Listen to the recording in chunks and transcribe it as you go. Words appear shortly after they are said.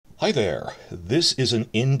Hi there. This is an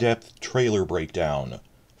in-depth trailer breakdown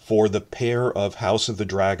for the pair of House of the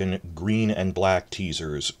Dragon green and black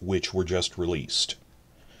teasers which were just released.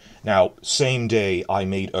 Now, same day I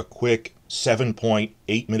made a quick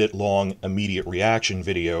 7.8-minute long immediate reaction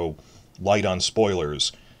video, light on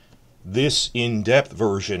spoilers. This in-depth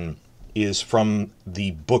version is from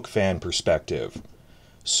the book fan perspective.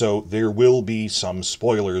 So there will be some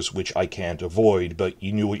spoilers which I can't avoid, but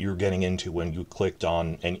you knew what you were getting into when you clicked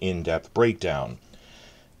on an in-depth breakdown.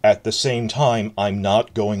 At the same time, I'm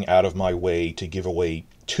not going out of my way to give away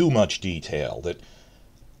too much detail. That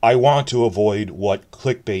I want to avoid what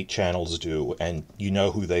clickbait channels do, and you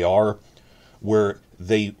know who they are, where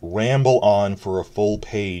they ramble on for a full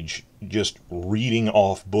page just reading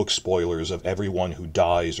off book spoilers of everyone who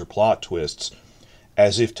dies or plot twists,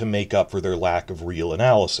 as if to make up for their lack of real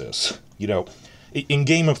analysis. You know, in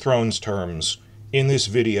Game of Thrones terms, in this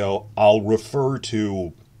video, I'll refer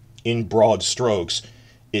to, in broad strokes,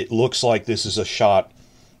 it looks like this is a shot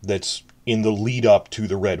that's in the lead up to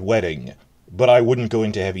the Red Wedding, but I wouldn't go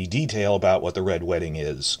into heavy detail about what the Red Wedding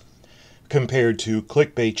is, compared to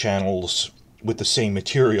clickbait channels with the same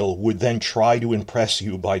material would then try to impress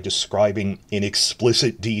you by describing in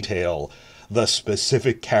explicit detail the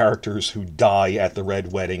specific characters who die at the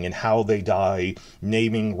Red Wedding and how they die,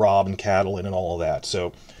 naming Robb and Catelyn and all of that.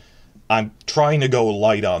 So I'm trying to go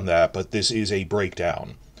light on that, but this is a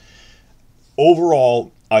breakdown.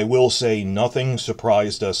 Overall, I will say nothing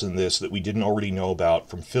surprised us in this that we didn't already know about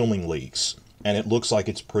from filming leaks, and it looks like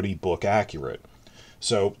it's pretty book accurate.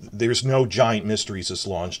 So there's no giant mysteries this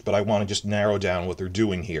launched, but I want to just narrow down what they're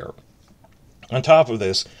doing here. On top of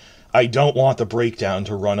this, I don't want the breakdown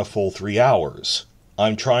to run a full 3 hours.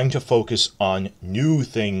 I'm trying to focus on new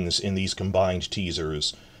things in these combined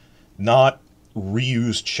teasers, not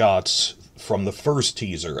reused shots from the first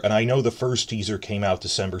teaser. And I know the first teaser came out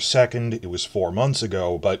December 2nd, it was 4 months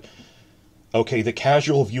ago, but okay, the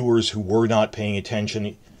casual viewers who were not paying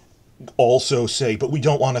attention also say, but we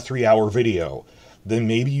don't want a 3-hour video. Then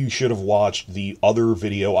maybe you should have watched the other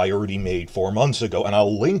video I already made 4 months ago, and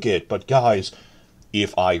I'll link it, but guys,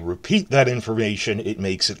 if I repeat that information, it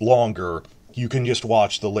makes it longer. You can just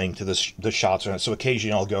watch the link to the shots on it. So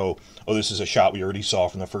occasionally I'll go, oh, this is a shot we already saw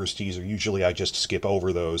from the first teaser. Usually I just skip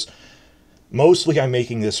over those. Mostly I'm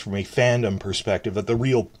making this from a fandom perspective, that the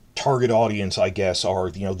real target audience, I guess, are,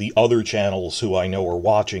 the other channels who I know are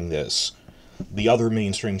watching this. The other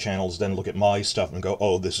mainstream channels then look at my stuff and go,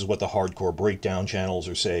 oh, this is what the hardcore breakdown channels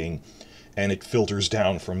are saying, and it filters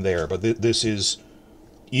down from there. But this is,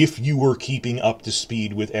 if you were keeping up to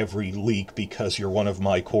speed with every leak because you're one of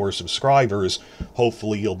my core subscribers,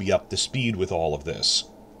 hopefully you'll be up to speed with all of this.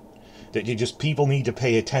 That people need to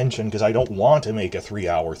pay attention, because I don't want to make a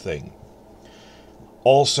 3-hour thing.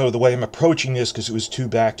 Also, the way I'm approaching this, because it was 2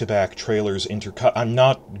 back-to-back trailers intercut, I'm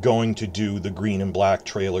not going to do the green and black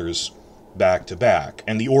trailers back-to-back.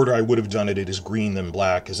 And the order I would have done it is green then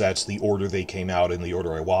black, because that's the order they came out in, the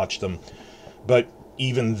order I watched them. But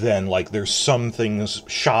even then, there's some things,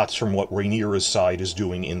 shots from what Rhaenyra's side is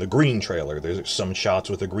doing in the green trailer. There's some shots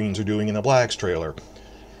what the greens are doing in the blacks trailer.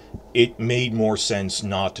 It made more sense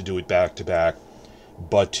not to do it back-to-back,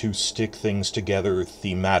 but to stick things together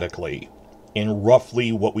thematically, in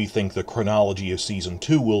roughly what we think the chronology of Season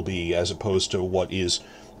 2 will be, as opposed to what is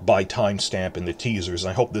by timestamp in the teasers. And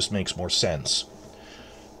I hope this makes more sense.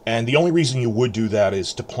 And the only reason you would do that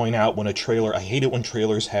is to point out when a trailer, I hate it when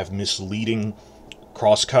trailers have misleading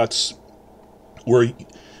crosscuts, where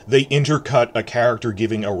they intercut a character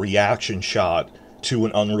giving a reaction shot to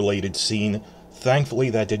an unrelated scene. Thankfully,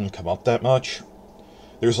 that didn't come up that much.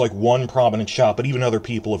 There's one prominent shot, but even other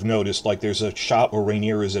people have noticed, there's a shot where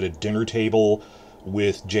Rhaenyra is at a dinner table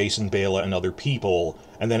with Jason, Bela, and other people,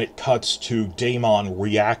 and then it cuts to Daemon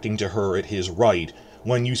reacting to her at his right.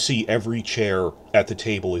 When you see every chair at the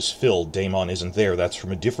table is filled, Daemon isn't there. That's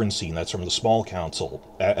from a different scene. That's from the small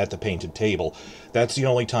council at the painted table. That's the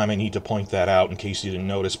only time I need to point that out in case you didn't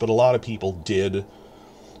notice, but a lot of people did.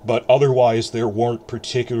 But otherwise, there weren't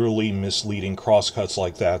particularly misleading crosscuts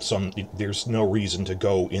like that, so there's no reason to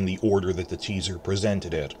go in the order that the teaser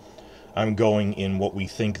presented it. I'm going in what we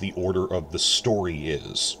think the order of the story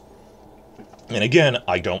is. And again,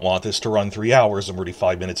 I don't want this to run 3 hours. I'm already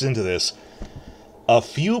 5 minutes into this. A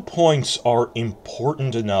few points are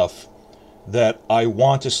important enough that I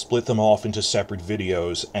want to split them off into separate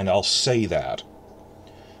videos, and I'll say that.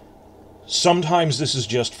 Sometimes this is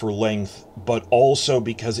just for length, but also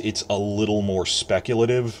because it's a little more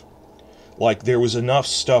speculative. There was enough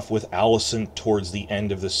stuff with Alicent towards the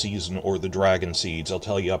end of the season, or the Dragon Seeds, I'll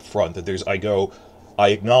tell you up front, that I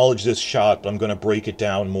acknowledge this shot, but I'm going to break it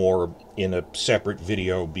down more in a separate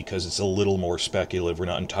video because it's a little more speculative. We're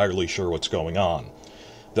not entirely sure what's going on.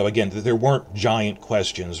 Though again, there weren't giant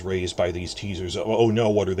questions raised by these teasers. Oh no,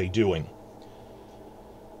 what are they doing?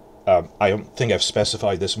 I don't think I've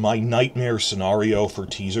specified this. My nightmare scenario for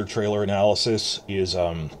teaser trailer analysis is,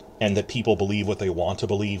 and that people believe what they want to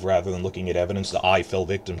believe rather than looking at evidence, that I fell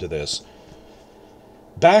victim to this.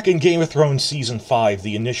 Back in Game of Thrones Season 5,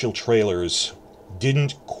 the initial trailers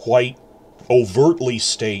didn't quite overtly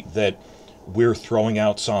state that we're throwing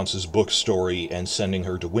out Sansa's book story and sending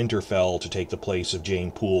her to Winterfell to take the place of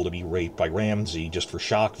Jane Poole to be raped by Ramsay just for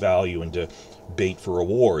shock value and to bait for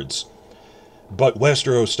awards. But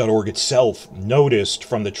Westeros.org itself noticed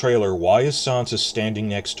from the trailer, why is Sansa standing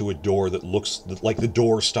next to a door that looks like the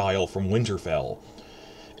door style from Winterfell?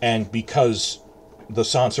 And because the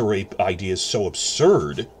Sansa rape idea is so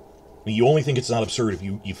absurd, you only think it's not absurd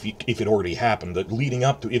if it already happened. That leading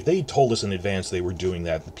up to, if they told us in advance they were doing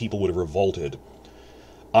that, the people would have revolted.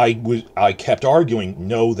 I kept arguing,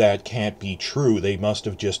 no, that can't be true. They must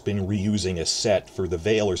have just been reusing a set for the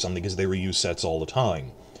Veil or something, because they reuse sets all the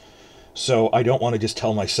time. So I don't want to just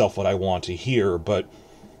tell myself what I want to hear, but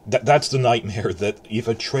that's the nightmare, that if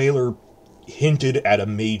a trailer hinted at a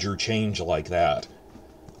major change like that,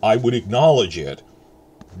 I would acknowledge it.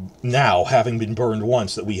 Now, having been burned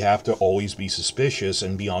once, that we have to always be suspicious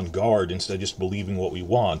and be on guard instead of just believing what we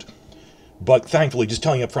want. But thankfully, just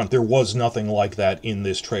telling you up front, there was nothing like that in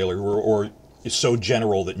this trailer, or it's so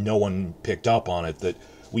general that no one picked up on it, that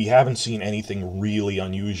we haven't seen anything really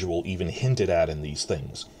unusual even hinted at in these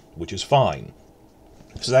things, which is fine.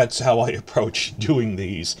 So that's how I approach doing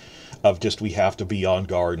these, of just we have to be on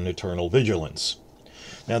guard and eternal vigilance.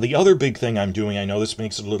 Now, the other big thing I'm doing, I know this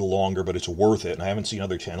makes it a little longer, but it's worth it, and I haven't seen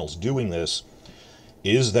other channels doing this,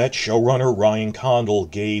 is that showrunner Ryan Condal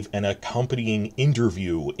gave an accompanying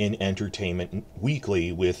interview in Entertainment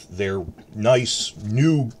Weekly with their nice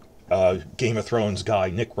new Game of Thrones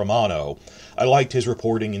guy, Nick Romano. I liked his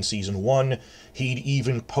reporting in Season 1. He'd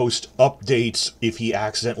even post updates if he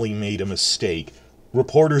accidentally made a mistake.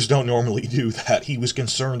 Reporters don't normally do that. He was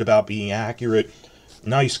concerned about being accurate.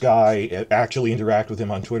 Nice guy, actually interact with him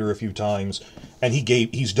on Twitter a few times, and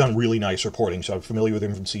he's done really nice reporting, so I'm familiar with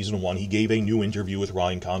him from Season 1. He gave a new interview with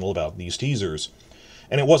Ryan Condal about these teasers,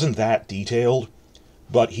 and it wasn't that detailed,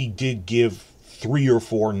 but he did give 3 or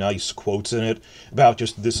 4 nice quotes in it about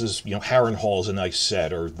just, this is, Harrenhal is a nice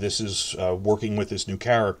set, or this is working with this new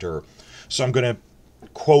character. So I'm going to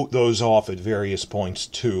quote those off at various points,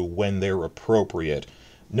 too, when they're appropriate.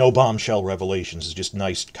 No bombshell revelations, it's just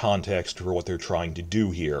nice context for what they're trying to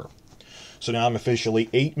do here. So now I'm officially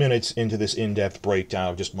 8 minutes into this in-depth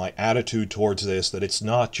breakdown of just my attitude towards this, that it's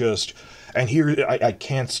not just, and here I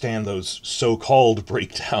can't stand those so-called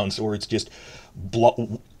breakdowns where it's just,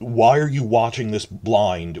 why are you watching this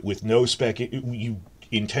blind with no you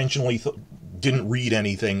intentionally didn't read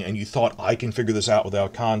anything and you thought I can figure this out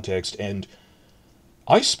without context, and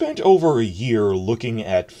I spent over a year looking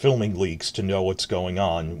at filming leaks to know what's going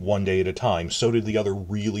on, one day at a time. So did the other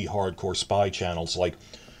really hardcore spy channels like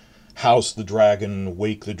House the Dragon,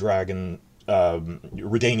 Wake the Dragon,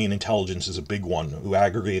 Redanian Intelligence is a big one, who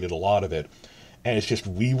aggregated a lot of it. And it's just,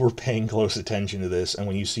 we were paying close attention to this, and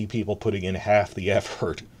when you see people putting in half the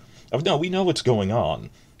effort of, no, we know what's going on,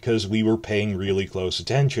 because we were paying really close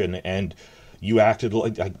attention, and you acted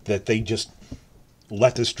like that they just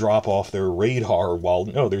let this drop off their radar while,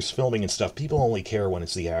 no, there's filming and stuff. People only care when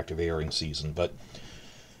it's the active airing season, but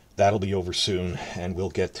that'll be over soon, and we'll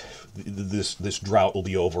get, this drought will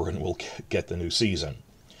be over, and we'll get the new season.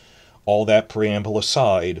 All that preamble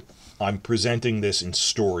aside, I'm presenting this in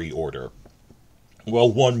story order. Well,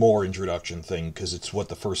 one more introduction thing, because it's what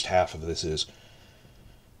the first half of this is.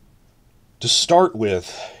 To start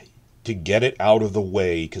with, to get it out of the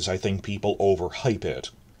way, because I think people overhype it,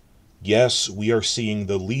 yes, we are seeing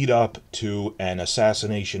the lead-up to an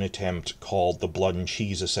assassination attempt called the Blood and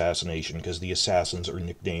Cheese assassination, because the assassins are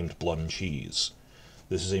nicknamed Blood and Cheese.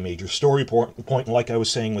 This is a major story point, like I was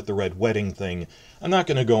saying with the Red Wedding thing. I'm not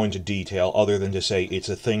going to go into detail other than to say it's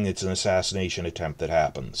a thing, it's an assassination attempt that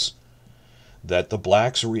happens. That the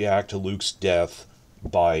Blacks react to Luke's death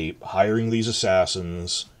by hiring these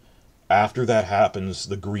assassins. After that happens,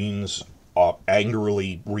 the Greens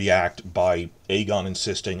angrily react by Aegon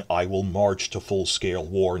insisting, I will march to full-scale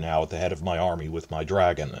war now at the head of my army with my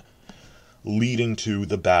dragon, leading to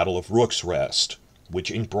the Battle of Rook's Rest,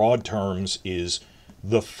 which in broad terms is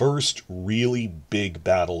the first really big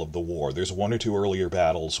battle of the war. There's 1 or 2 earlier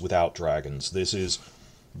battles without dragons. This is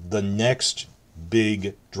the next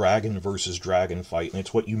big dragon versus dragon fight, and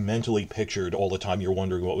it's what you mentally pictured all the time you're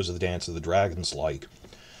wondering what was the Dance of the Dragons like,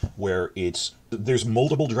 where there's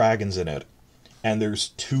multiple dragons in it, and there's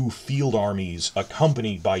two field armies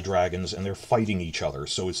accompanied by dragons, and they're fighting each other.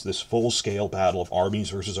 So it's this full-scale battle of armies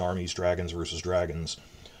versus armies, dragons versus dragons.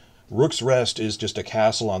 Rook's Rest is just a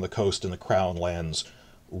castle on the coast in the Crown Lands,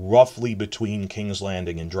 roughly between King's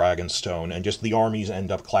Landing and Dragonstone, and just the armies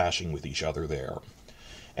end up clashing with each other there.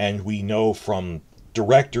 And we know from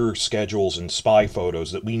director schedules and spy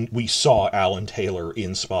photos that we saw Alan Taylor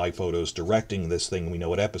in spy photos directing this thing. We know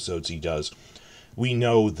what episodes he does. We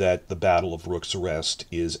know that the Battle of Rook's Rest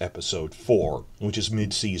is episode 4, which is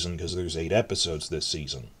mid-season because there's 8 episodes this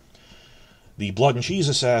season. The Blood and Cheese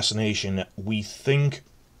assassination, we think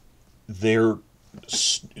they're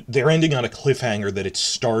ending on a cliffhanger that it's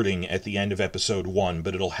starting at the end of episode 1,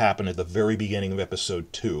 but it'll happen at the very beginning of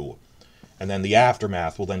episode 2. And then the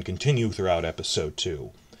aftermath will then continue throughout episode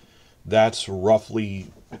 2. That's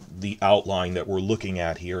roughly the outline that we're looking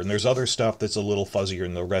at here. And there's other stuff that's a little fuzzier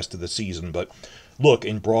in the rest of the season, but look,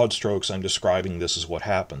 in broad strokes, I'm describing this as what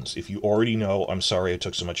happens. If you already know, I'm sorry it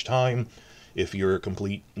took so much time. If you're a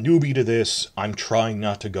complete newbie to this, I'm trying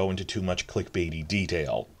not to go into too much clickbaity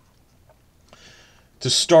detail. To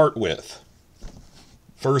start with,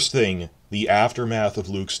 first thing, the aftermath of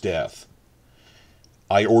Luke's death.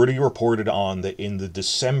 I already reported on that in the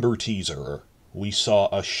December teaser, we saw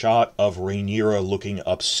a shot of Rhaenyra looking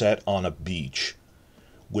upset on a beach,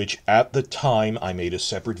 which at the time I made a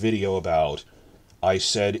separate video about. I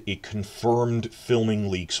said it confirmed filming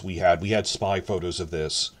leaks we had. We had spy photos of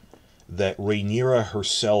this, that Rhaenyra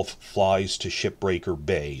herself flies to Shipbreaker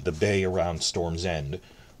Bay, the bay around Storm's End,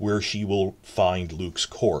 where she will find Luke's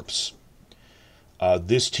corpse.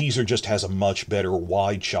 This teaser just has a much better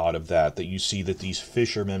wide shot of that you see that these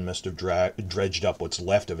fishermen must have dredged up what's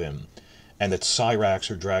left of him, and that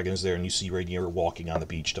Cyrax or dragons there, and you see Rhaenyra walking on the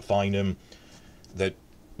beach to find him. That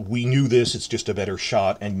we knew this, it's just a better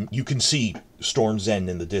shot, and you can see Storm's End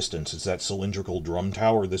in the distance. It's that cylindrical drum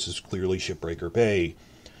tower. This is clearly Shipbreaker Bay.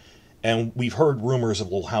 And we've heard rumors of,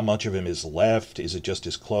 well, how much of him is left? Is it just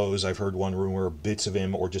his clothes? I've heard one rumor, bits of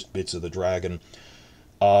him, or just bits of the dragon.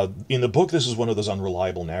 In the book, this is one of those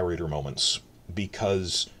unreliable narrator moments,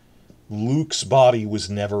 because Luke's body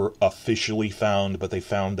was never officially found, but they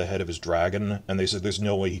found the head of his dragon, and they said there's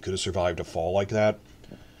no way he could have survived a fall like that.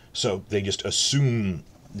 So they just assume,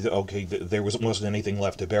 okay, there wasn't anything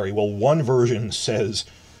left to bury. Well, one version says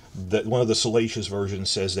that one of the salacious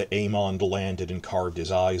versions says that Aemond landed and carved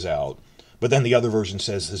his eyes out. But then the other version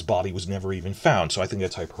says his body was never even found, so I think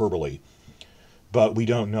that's hyperbole. But we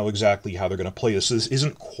don't know exactly how they're going to play this. This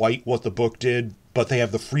isn't quite what the book did, but they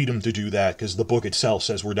have the freedom to do that, because the book itself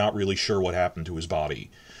says we're not really sure what happened to his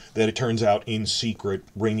body. That it turns out, in secret,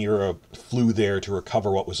 Rhaenyra flew there to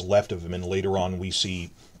recover what was left of him, and later on we see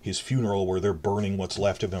his funeral where they're burning what's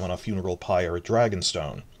left of him on a funeral pyre at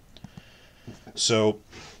Dragonstone. So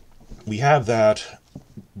we have that.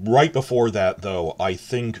 Right before that, though, I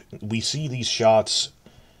think we see these shots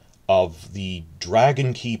of the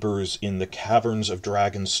dragon keepers in the caverns of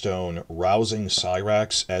Dragonstone rousing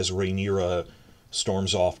Cyrax as Rhaenyra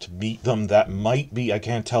storms off to meet them. That might be, I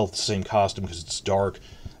can't tell if it's the same costume because it's dark,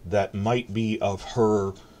 that might be of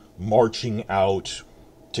her marching out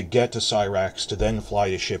to get to Cyrax to then fly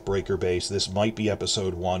to Shipbreaker Base. This might be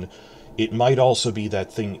episode 1. It might also be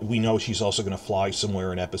that thing, we know she's also going to fly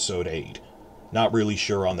somewhere in episode 8. Not really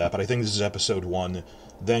sure on that, but I think this is episode 1.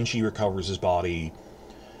 Then she recovers his body.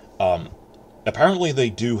 Apparently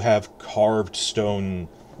they do have carved stone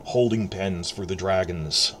holding pens for the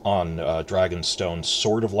dragons on Dragonstone,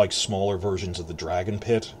 sort of like smaller versions of the Dragon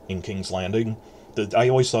Pit in King's Landing. I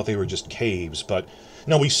always thought they were just caves, but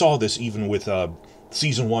no, we saw this even with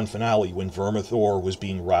Season 1 finale when Vermithor was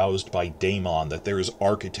being roused by Daemon, that there's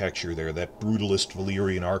architecture there, that brutalist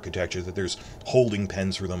Valyrian architecture, that there's holding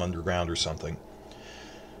pens for them underground or something.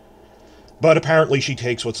 But apparently she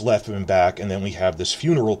takes what's left of him back, and then we have this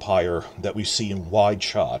funeral pyre that we see in wide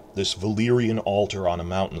shot, this Valyrian altar on a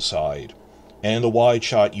mountainside. And in the wide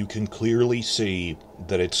shot you can clearly see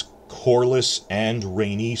that it's Corlys and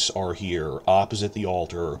Rhaenys are here, opposite the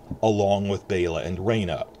altar, along with Baela and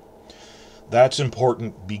Rhaena. That's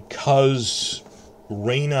important because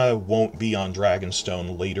Rhaena won't be on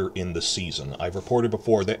Dragonstone later in the season. I've reported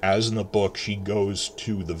before that, as in the book, she goes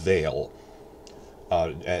to the Vale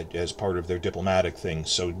as part of their diplomatic thing,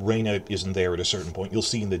 so Rhaena isn't there at a certain point. You'll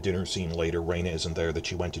see in the dinner scene later, Rhaena isn't there, that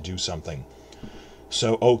she went to do something.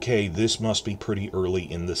 So, okay, this must be pretty early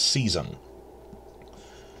in the season.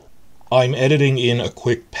 I'm editing in a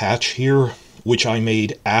quick patch here which I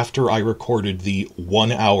made after I recorded the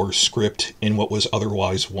 1-hour script in what was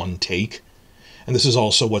otherwise one take. And this is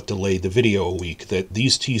also what delayed the video a week, that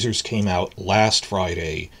these teasers came out last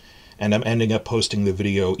Friday, and I'm ending up posting the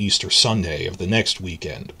video Easter Sunday of the next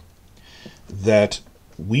weekend. That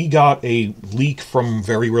we got a leak from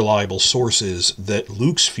very reliable sources that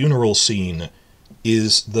Luke's funeral scene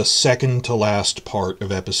is the second to last part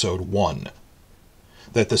of episode 1.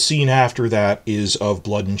 That the scene after that is of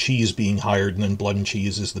Blood and Cheese being hired, and then Blood and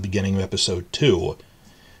Cheese is the beginning of episode 2,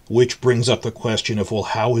 which brings up the question of, well,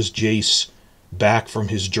 how is Jace back from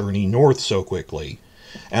his journey north so quickly?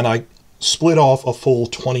 And I split off a full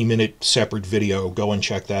 20-minute separate video, go and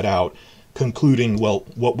check that out, concluding, well,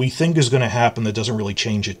 what we think is going to happen that doesn't really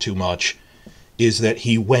change it too much is that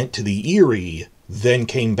he went to the Eyrie, then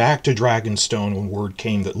came back to Dragonstone when word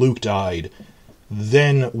came that Luke died,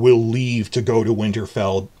 then will leave to go to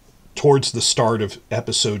Winterfell towards the start of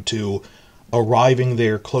episode 2, arriving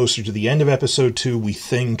there closer to the end of episode 2, we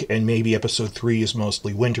think, and maybe episode 3 is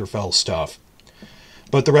mostly Winterfell stuff.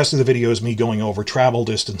 But the rest of the video is me going over travel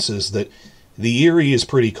distances, that the Eyrie is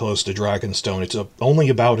pretty close to Dragonstone. It's only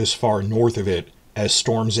about as far north of it as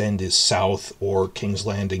Storm's End is south or King's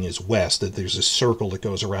Landing is west, that there's a circle that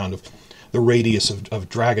goes around of the radius of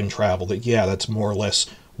dragon travel, that, yeah, that's more or less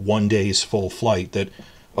one day's full flight, that,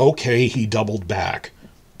 okay, he doubled back.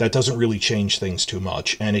 That doesn't really change things too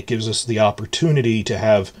much, and it gives us the opportunity to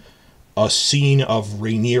have a scene of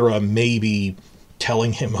Rhaenyra maybe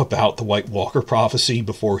telling him about the White Walker prophecy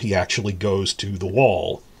before he actually goes to the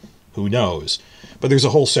Wall. Who knows? But there's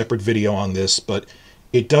a whole separate video on this, but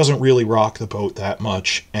it doesn't really rock the boat that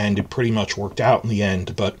much, and it pretty much worked out in the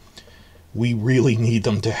end, but we really need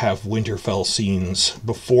them to have Winterfell scenes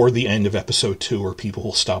before the end of episode 2 or people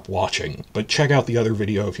will stop watching. But check out the other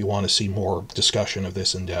video if you want to see more discussion of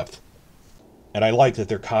this in depth. And I like that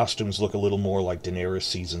their costumes look a little more like Daenerys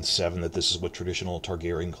season 7, that this is what traditional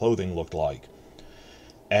Targaryen clothing looked like.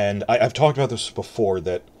 And I've talked about this before,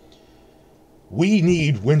 that we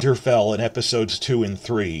need Winterfell in episodes 2 and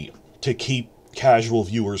 3 to keep casual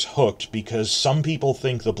viewers hooked, because some people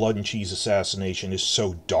think the Blood and Cheese assassination is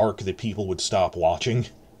so dark that people would stop watching.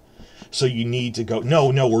 So you need to go, no,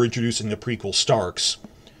 we're introducing the prequel Starks.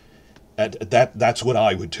 That's what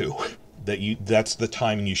I would do. That's the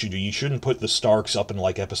timing you should do. You shouldn't put the Starks up in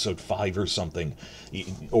like episode 5 or something,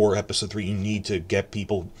 or episode 3. You need to get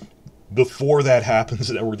people before that happens,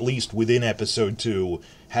 or at least within episode 2,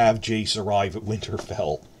 have Jace arrive at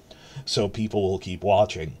Winterfell, so people will keep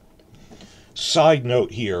watching. Side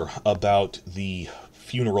note here about the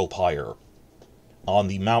funeral pyre on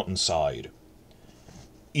the mountainside.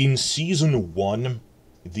 In season 1,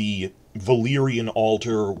 the Valyrian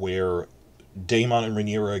altar where Daemon and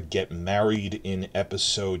Rhaenyra get married in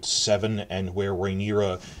episode 7, and where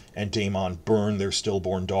Rhaenyra and Daemon burn their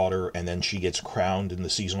stillborn daughter, and then she gets crowned in the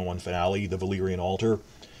season 1 finale, the Valyrian altar.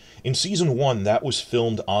 In season 1, that was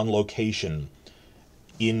filmed on location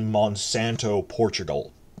in Monsanto,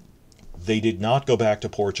 Portugal. They did not go back to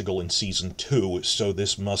Portugal in season 2, so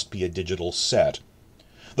this must be a digital set.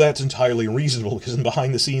 That's entirely reasonable, because in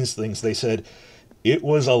behind-the-scenes things they said it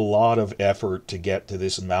was a lot of effort to get to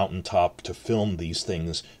this mountaintop to film these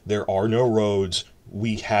things. There are no roads.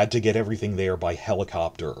 We had to get everything there by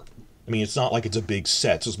helicopter. I mean, it's not like it's a big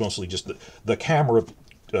set, so it's mostly just the camera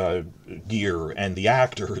gear and the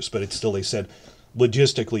actors, but it's still, they said,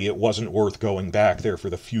 logistically it wasn't worth going back there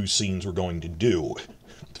for the few scenes we're going to do.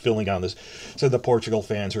 Filming on this. So the Portugal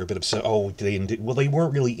fans are a bit upset. Oh, they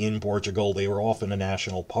weren't really in Portugal. They were off in a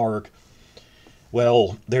national park.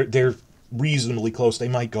 Well, they're reasonably close. They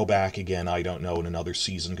might go back again, I don't know, in another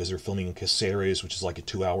season, because they're filming in Caceres, which is like a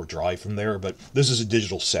 2-hour drive from there. But this is a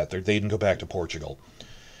digital set. They didn't go back to Portugal.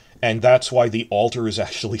 And that's why the altar is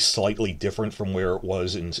actually slightly different from where it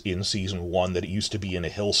was in season 1, that it used to be in a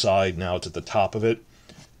hillside. Now it's at the top of it.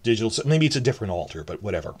 Digital set. Maybe it's a different altar, but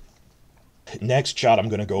whatever. Next shot I'm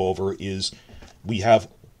going to go over is we have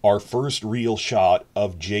our first real shot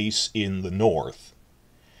of Jace in the north.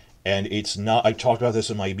 And it's not, I talked about this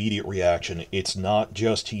in my immediate reaction, it's not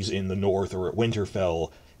just he's in the north or at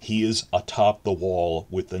Winterfell, he is atop the wall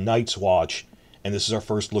with the Night's Watch, and this is our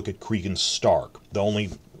first look at Cregan Stark. The only,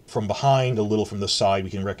 from behind, a little from the side, we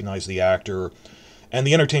can recognize the actor. And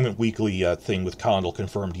the Entertainment Weekly thing with Condell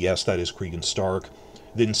confirmed, yes, that is Cregan Stark.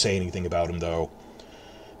 Didn't say anything about him, though.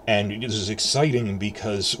 And this is exciting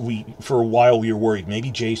because for a while we were worried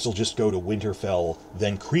maybe Jace will just go to Winterfell,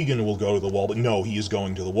 then Cregan will go to the Wall, but no, he is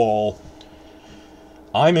going to the Wall.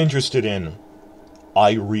 I'm interested in,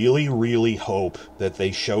 I really, really hope that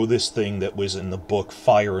they show this thing that was in the book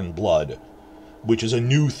Fire and Blood, which is a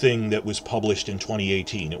new thing that was published in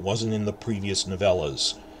 2018. It wasn't in the previous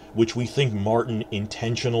novellas, which we think Martin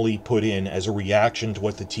intentionally put in as a reaction to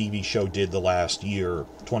what the TV show did the last year,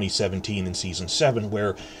 2017 in Season 7,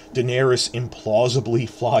 where Daenerys implausibly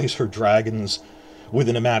flies her dragons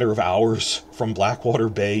within a matter of hours from Blackwater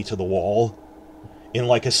Bay to the Wall, in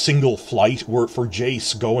like a single flight, where for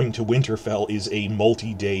Jace going to Winterfell is a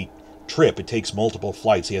multi-day trip. It takes multiple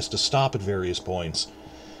flights. He has to stop at various points.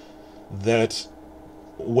 That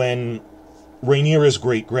when Rhaenyra's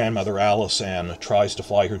great-grandmother Alysanne tries to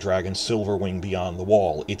fly her dragon Silverwing beyond the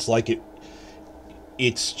Wall, it's like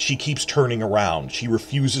she keeps turning around. She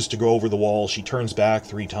refuses to go over the wall. She turns back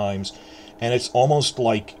 3 times. And it's almost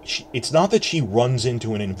like, it's not that she runs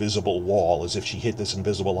into an invisible wall, as if she hit this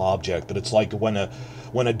invisible object, but it's like when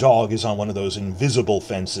a dog is on one of those invisible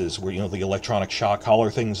fences, where, you know, the electronic shock collar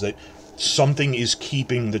things, that something is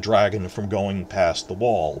keeping the dragon from going past the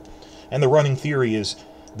wall. And the running theory is,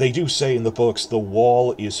 they do say in the books, the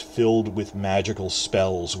wall is filled with magical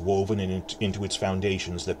spells woven into its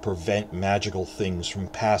foundations that prevent magical things from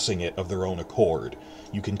passing it of their own accord.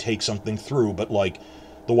 You can take something through, but like,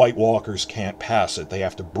 the White Walkers can't pass it, they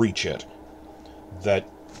have to breach it. That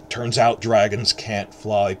turns out dragons can't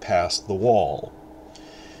fly past the wall.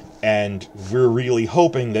 And we're really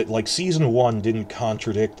hoping that, like, Season 1 didn't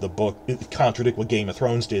contradict what Game of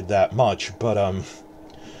Thrones did that much, but,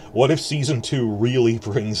 what if Season 2 really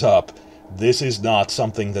brings up, this is not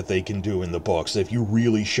something that they can do in the books? If you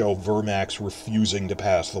really show Vermax refusing to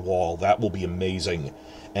pass the wall, that will be amazing.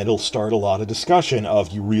 And it'll start a lot of discussion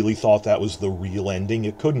of, you really thought that was the real ending?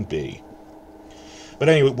 It couldn't be. But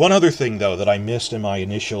anyway, one other thing, though, that I missed in my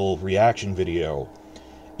initial reaction video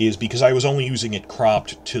is, because I was only using it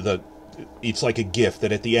cropped to the... It's like a GIF,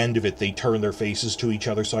 that at the end of it they turn their faces to each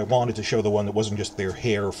other, so I wanted to show the one that wasn't just their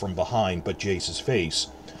hair from behind, but Jace's face.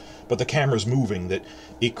 But the camera's moving, that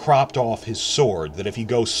it cropped off his sword, that if you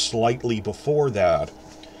go slightly before that,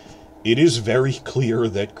 it is very clear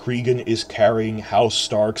that Cregan is carrying House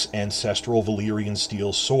Stark's ancestral Valyrian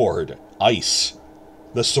steel sword, Ice.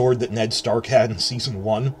 The sword that Ned Stark had in Season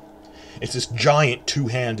 1. It's this giant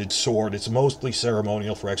two-handed sword. It's mostly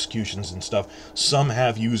ceremonial for executions and stuff. Some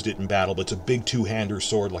have used it in battle, but it's a big two-hander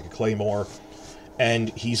sword like a claymore. And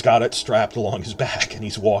he's got it strapped along his back, and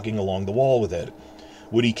he's walking along the wall with it.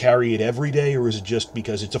 Would he carry it every day, or is it just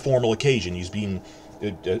because it's a formal occasion? He's being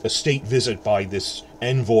a state visit by this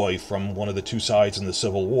envoy from one of the two sides in the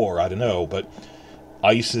Civil War. I don't know, but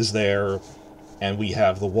Ice is there, and we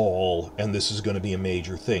have the wall, and this is going to be a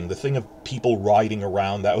major thing. The thing of people riding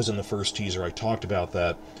around, that was in the first teaser. I talked about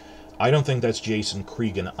that. I don't think that's Jason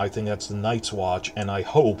Cregan. I think that's the Night's Watch, and I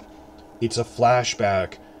hope it's a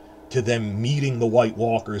flashback to them meeting the White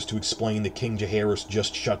Walkers to explain that King Jaehaerys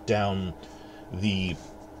just shut down the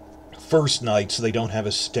First Night so they don't have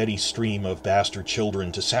a steady stream of bastard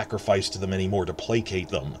children to sacrifice to them anymore to placate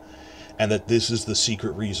them. And that this is the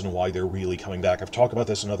secret reason why they're really coming back. I've talked about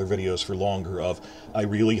this in other videos for longer of, I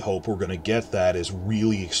really hope we're going to get that as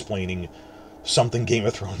really explaining something Game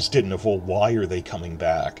of Thrones didn't of, well, why are they coming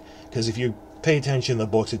back? Because if you pay attention in the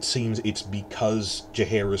books, it seems it's because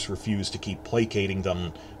Jaehaerys refused to keep placating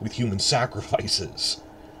them with human sacrifices.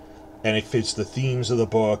 And it fits the themes of the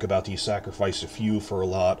book about you sacrifice a few for a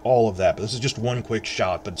lot, all of that. But this is just one quick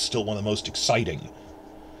shot, but it's still one of the most exciting.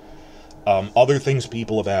 Other things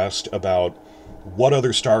people have asked about, what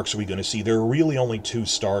other Starks are we going to see? There are really only 2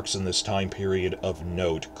 Starks in this time period of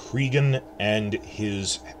note. Cregan and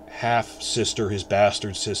his half-sister, his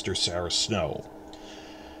bastard sister, Sarah Snow.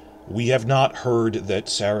 We have not heard that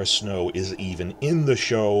Sarah Snow is even in the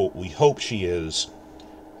show. We hope she is.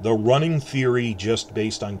 The running theory, just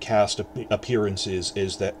based on cast appearances,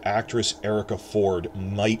 is that actress Erica Ford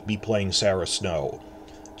might be playing Sarah Snow,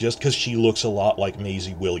 just because she looks a lot like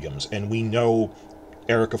Maisie Williams, and we know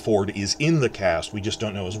Erica Ford is in the cast, we just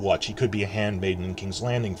don't know as what. She could be a handmaiden in King's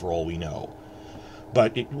Landing for all we know.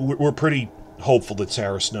 But we're pretty hopeful that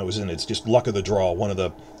Sarah Snow is in it. It's just luck of the draw, one of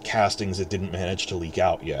the castings that didn't manage to leak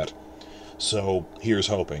out yet. So, here's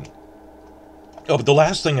hoping. Oh, but the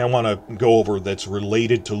last thing I want to go over that's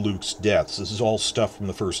related to Luke's deaths, this is all stuff from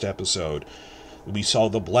the first episode. We saw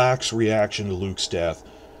the Blacks' reaction to Luke's death,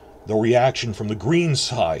 the reaction from the Green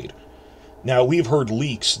side. Now, we've heard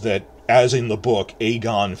leaks that, as in the book,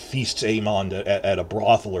 Aegon feasts Aemond at a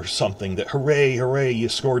brothel or something, that hooray, hooray, you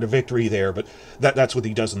scored a victory there, but that's what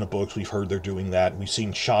he does in the books. We've heard they're doing that. We've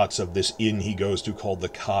seen shots of this inn he goes to called the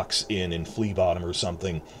Cox Inn in Flea Bottom or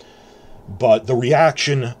something. But the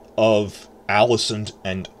reaction of Alicent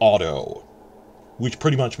and Otto, which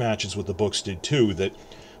pretty much matches what the books did too, that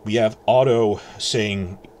we have Otto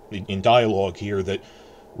saying in dialogue here that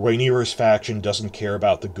Rhaenyra's faction doesn't care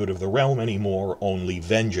about the good of the realm anymore, only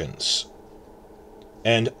vengeance.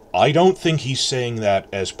 And I don't think he's saying that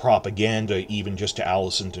as propaganda, even just to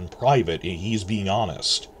Alicent in private. He's being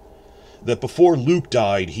honest. That before Luke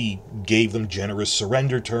died, he gave them generous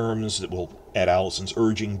surrender terms that will, at Alicent's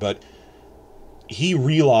urging, but he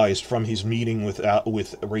realized from his meeting with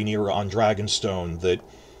Rhaenyra on Dragonstone that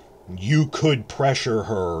you could pressure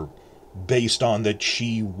her based on that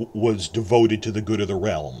she was devoted to the good of the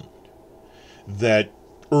realm. That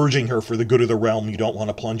urging her for the good of the realm, you don't want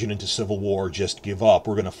to plunge it into civil war, just give up,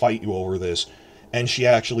 we're going to fight you over this. And she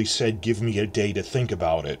actually said, give me a day to think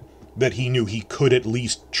about it. That he knew he could at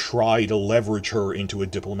least try to leverage her into a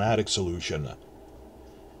diplomatic solution.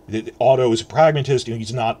 Otto is a pragmatist,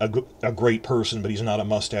 he's not a great person, but he's not a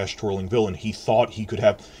mustache-twirling villain. He thought he could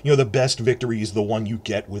have, the best victory is the one you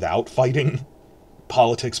get without fighting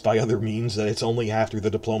politics by other means, that it's only after the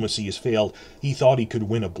diplomacy has failed. He thought he could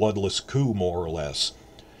win a bloodless coup, more or less.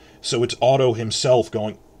 So it's Otto himself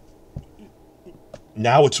going,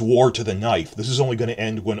 now it's war to the knife. This is only going to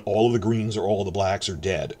end when all of the Greens or all of the Blacks are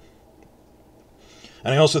dead.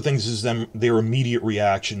 And I also think this is their immediate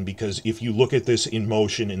reaction, because if you look at this in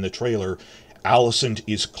motion in the trailer, Alicent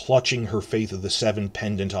is clutching her Faith of the Seven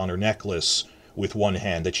pendant on her necklace with one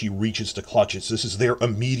hand, that she reaches to clutch it. So this is their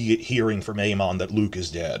immediate hearing from Aemon that Luke is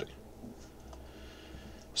dead.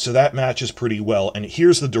 So that matches pretty well. And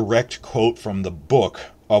here's the direct quote from the book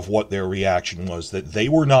of what their reaction was, that they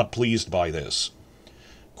were not pleased by this.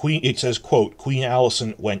 It says, quote, Queen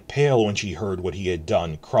Alicent went pale when she heard what he had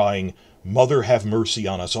done, crying, "Mother, have mercy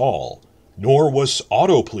on us all." Nor was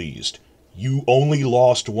Otto pleased. "You only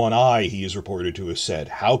lost one eye," he is reported to have said.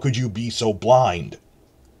 "How could you be so blind?"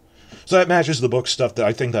 So that matches the book stuff. That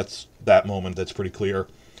I think that's that moment that's pretty clear.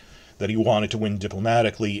 That he wanted to win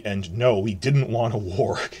diplomatically, and no, we didn't want a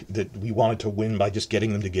war. That we wanted to win by just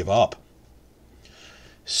getting them to give up.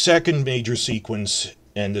 Second major sequence,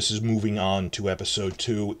 and this is moving on to episode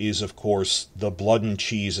 2, is of course the Blood and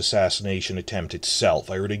Cheese assassination attempt itself.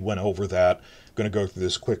 I already went over that. I'm going to go through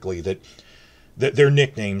this quickly. That their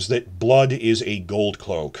nicknames, that Blood is a gold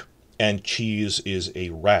cloak and Cheese is a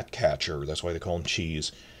rat catcher. That's why they call him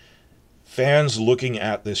Cheese. Fans looking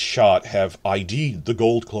at this shot have ID'd the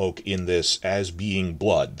gold cloak in this as being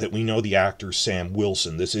Blood. That we know the actor Sam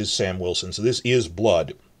Wilson. This is Sam Wilson, so this is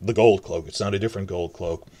Blood, the gold cloak. It's not a different gold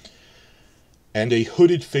cloak. And a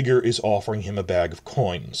hooded figure is offering him a bag of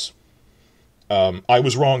coins. I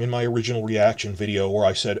was wrong in my original reaction video where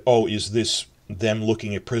I said, oh, is this them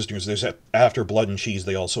looking at prisoners? After Blood and Cheese,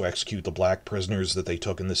 they also execute the black prisoners that they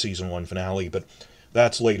took in the Season 1 finale, but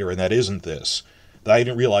that's later, and that isn't this. I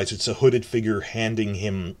didn't realize it's a hooded figure handing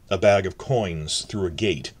him a bag of coins through a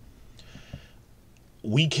gate.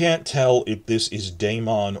 We can't tell if this is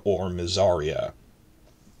Daemon or Mysaria.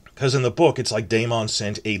 Because in the book, it's like Daemon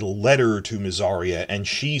sent a letter to Mysaria, and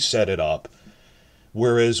she set it up.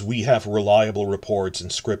 Whereas we have reliable reports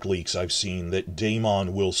and script leaks I've seen that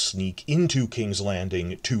Daemon will sneak into King's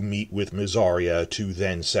Landing to meet with Mysaria to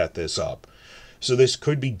then set this up. So this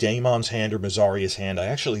could be Daemon's hand or Mysaria's hand. I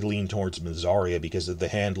actually lean towards Mysaria because the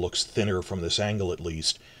hand looks thinner from this angle at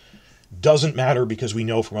least. Doesn't matter because we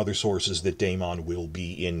know from other sources that Daemon will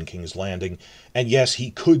be in King's Landing. And yes, he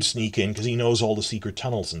could sneak in because he knows all the secret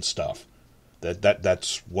tunnels and stuff.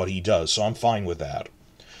 That's what he does, so I'm fine with that.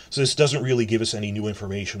 So this doesn't really give us any new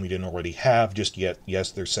information we didn't already have just yet.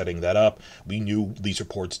 Yes, they're setting that up. We knew these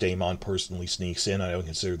reports Daemon personally sneaks in. I don't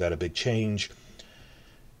consider that a big change.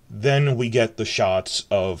 Then we get the shots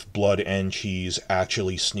of Blood and Cheese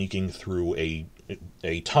actually sneaking through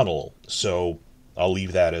a tunnel. So I'll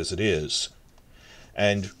leave that as it is.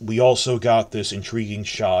 And we also got this intriguing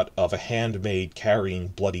shot of a handmaid carrying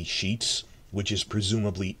bloody sheets, which is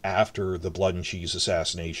presumably after the Blood and Cheese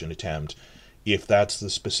assassination attempt. If that's the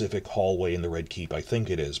specific hallway in the Red Keep, I think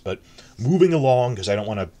it is. But moving along, because I don't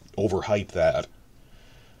want to overhype that,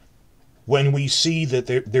 when we see that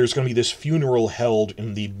there's going to be this funeral held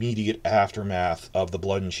in the immediate aftermath of the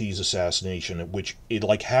Blood and Cheese assassination, which it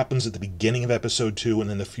like happens at the beginning of episode 2, and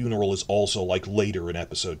then the funeral is also like later in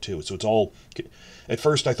episode 2. So it's all, at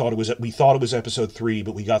first we thought it was episode 3,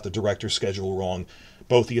 but we got the director's schedule wrong.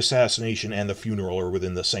 Both the assassination and the funeral are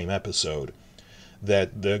within the same episode.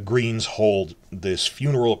 That the Greens hold this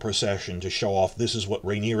funeral procession to show off this is what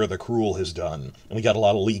Rhaenyra the Cruel has done. And we got a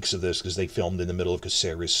lot of leaks of this because they filmed in the middle of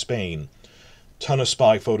Caceres, Spain. Ton of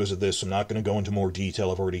spy photos of this. I'm not going to go into more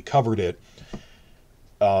detail. I've already covered it.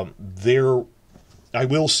 I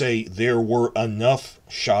will say there were enough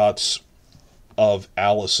shots of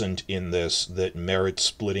Alicent in this that merit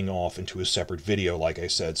splitting off into a separate video, like I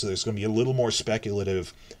said. So there's going to be a little more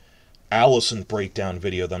speculative Alicent breakdown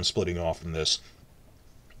video that I'm splitting off from this.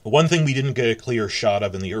 One thing we didn't get a clear shot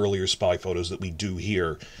of in the earlier spy photos that we do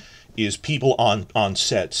here is people on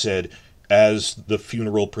set said as the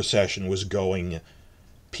funeral procession was going,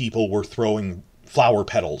 people were throwing flower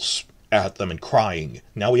petals at them and crying.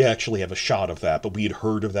 Now we actually have a shot of that, but we had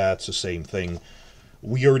heard of that. It's the same thing.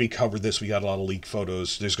 We already covered this. We got a lot of leaked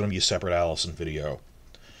photos. There's going to be a separate Alicent video.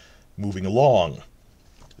 Moving along.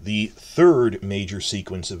 The third major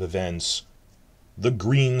sequence of events, the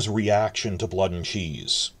Green's reaction to Blood and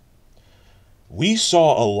Cheese. We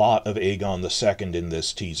saw a lot of Aegon II in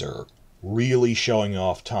this teaser, really showing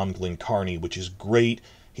off Tom Glencarny, which is great.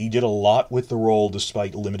 He did a lot with the role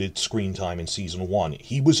despite limited screen time in Season 1.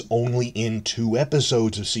 He was only in 2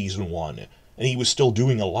 episodes of Season 1, and he was still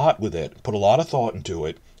doing a lot with it, put a lot of thought into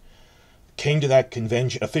it. Came to that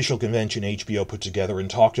official convention HBO put together and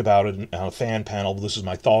talked about it on a fan panel. This is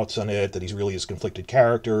my thoughts on it, that he's really this conflicted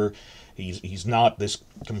character. He's not this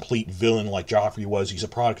complete villain like Joffrey was. He's a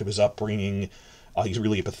product of his upbringing. He's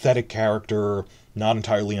really a pathetic character, not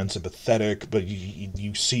entirely unsympathetic, but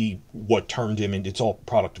you see what turned him, and it's all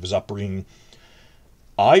product of his upbringing.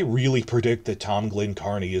 I really predict that Tom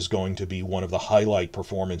Glencarny is going to be one of the highlight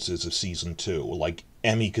performances of Season 2, like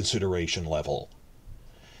Emmy consideration level.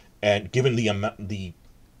 And given the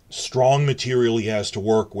strong material he has to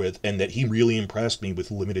work with, and that he really impressed me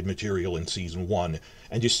with limited material in Season 1,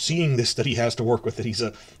 and just seeing this, that he has to work with, that he's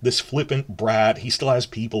this flippant brat, he still has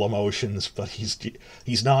people emotions, but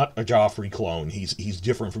he's not a Joffrey clone, he's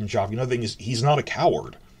different from Joffrey. Another thing is, he's not a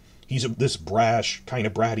coward. He's this brash, kind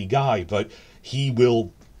of bratty guy, but he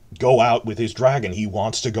will go out with his dragon. He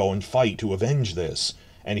wants to go and fight to avenge this.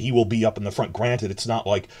 And he will be up in the front. Granted, it's not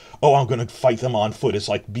like, oh, I'm going to fight them on foot. It's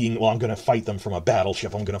like I'm going to fight them from a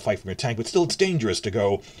battleship. I'm going to fight from a tank. But still, it's dangerous to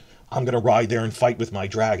go, I'm going to ride there and fight with my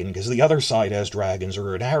dragon, because the other side has dragons,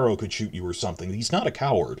 or an arrow could shoot you or something. He's not a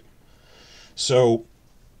coward. So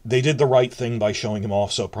they did the right thing by showing him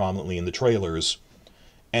off so prominently in the trailers.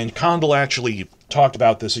 And Condell actually talked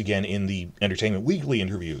about this again in the Entertainment Weekly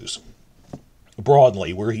interviews,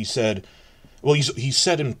 broadly, where he said, well, he's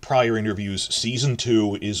said in prior interviews, Season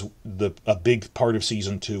 2 is a big part of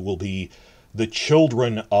Season 2 will be the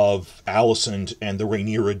children of Alicent and the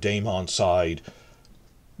Rhaenyra Daemon side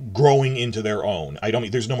growing into their own. I don't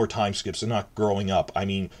mean, there's no more time skips, they're not growing up. I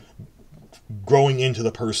mean, growing into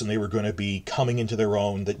the person they were going to be, coming into their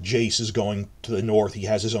own, that Jace is going to the north, he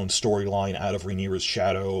has his own storyline out of Rhaenyra's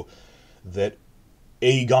shadow, that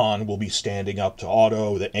Aegon will be standing up to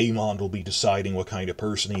Otto, that Aemond will be deciding what kind of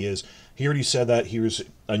person he is. He already said that. Here's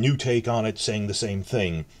a new take on it saying the same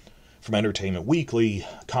thing. From Entertainment Weekly,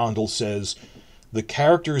 Condell says, the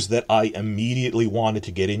characters that I immediately wanted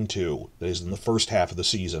to get into, that is in the first half of the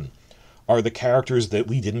season, are the characters that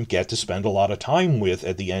we didn't get to spend a lot of time with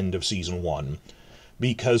at the end of Season 1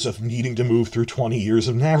 because of needing to move through 20 years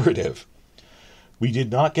of narrative. We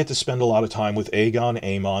did not get to spend a lot of time with Aegon,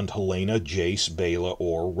 Aemond, Helaena, Jace, Baela,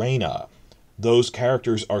 or Rhaena. Those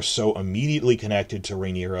characters are so immediately connected to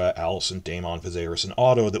Rhaenyra, Alicent, Daemon, Viserys, and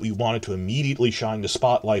Otto that we wanted to immediately shine the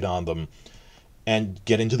spotlight on them and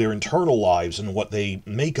get into their internal lives and what they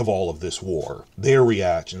make of all of this war, their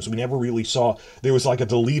reactions. We never really saw, there was like a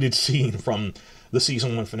deleted scene from the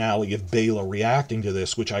Season 1 finale of Baela reacting to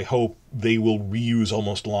this, which I hope they will reuse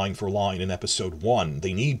almost line for line in Episode 1.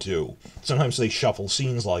 They need to. Sometimes they shuffle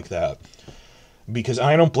scenes like that. Because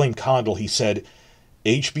I don't blame Condell. He said,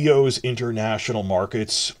 HBO's international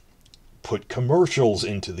markets put commercials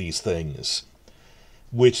into these things,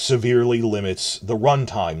 which severely limits the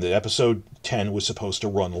runtime. The episode 10 was supposed to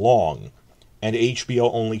run long, and HBO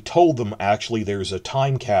only told them actually there's a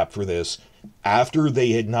time cap for this after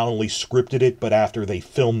they had not only scripted it, but after they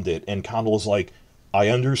filmed it. And Condell was like, I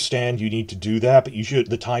understand you need to do that, but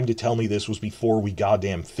the time to tell me this was before we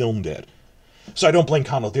goddamn filmed it. So I don't blame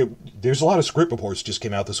Condell. There's a lot of script reports just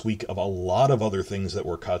came out this week of a lot of other things that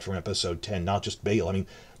were cut from Episode 10, not just Baela. I mean,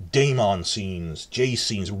 Daemon scenes, Jace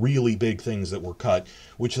scenes, really big things that were cut,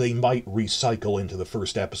 which they might recycle into the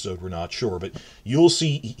first episode, we're not sure. But you'll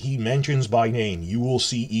see, he mentions by name, you will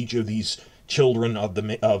see each of these children of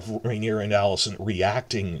Rhaenyra and Alicent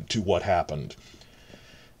reacting to what happened.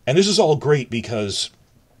 And this is all great because,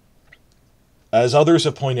 as others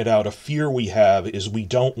have pointed out, a fear we have is we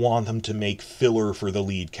don't want them to make filler for the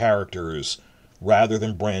lead characters rather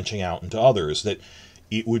than branching out into others, that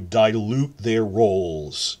it would dilute their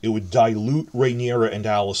roles. It would dilute Rhaenyra and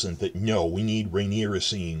Alicent, that no, we need Rhaenyra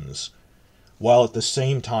scenes, while at the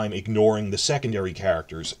same time ignoring the secondary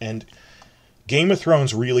characters. And Game of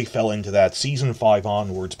Thrones really fell into that Season 5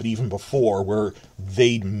 onwards, but even before, where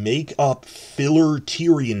they'd make up filler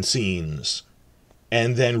Tyrion scenes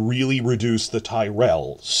and then really reduce the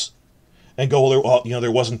Tyrells. And go, well,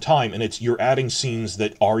 there wasn't time, and you're adding scenes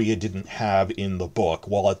that Arya didn't have in the book,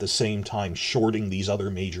 while at the same time shorting these other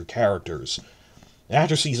major characters.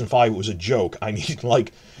 After season 5, it was a joke. I mean,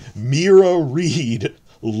 like, Mira Reed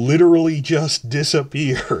literally just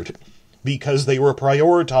disappeared because they were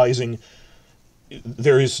prioritizing.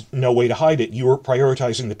 There is no way to hide it. You were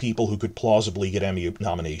prioritizing the people who could plausibly get Emmy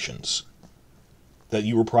nominations. That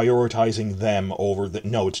you were prioritizing them over the...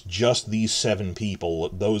 No, it's just these 7 people,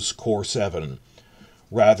 those core 7,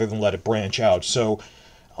 rather than let it branch out. So,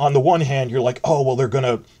 on the one hand, you're like, oh, well, they're going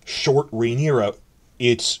to short Rhaenyra.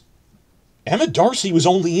 It's... Emma Darcy was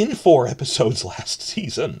only in 4 episodes last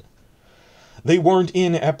season. They weren't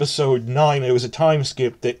in episode 9. It was a time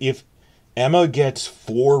skip that if Emma gets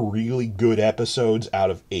 4 really good episodes out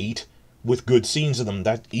of 8, with good scenes in them,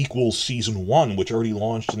 that equals season 1, which already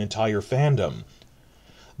launched an entire fandom.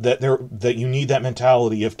 That you need that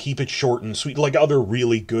mentality of keep it short and sweet, like other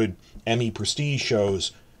really good Emmy prestige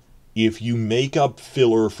shows. If you make up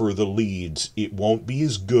filler for the leads, it won't be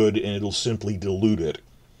as good and it'll simply dilute it.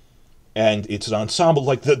 And it's an ensemble,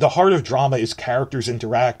 like the heart of drama is characters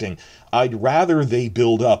interacting. I'd rather they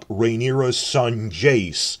build up Rhaenyra's son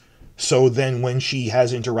Jace, so then when she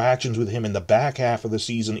has interactions with him in the back half of the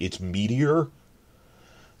season, it's meatier.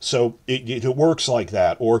 So it works like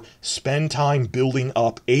that. Or spend time building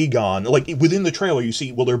up Aegon. Like, within the trailer, you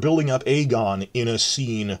see, well, they're building up Aegon in a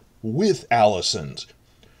scene with Alicent.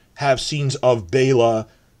 Have scenes of Bela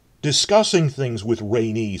discussing things with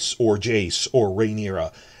Rhaenys or Jace or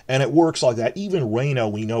Rhaenyra. And it works like that. Even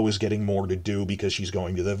Rhaena, we know, is getting more to do because she's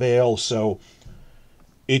going to the Vale. So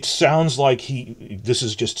it sounds like this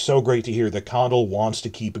is just so great to hear that Condal wants to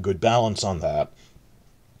keep a good balance on that.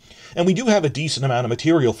 And we do have a decent amount of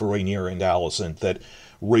material for Rhaenyra and Alicent, that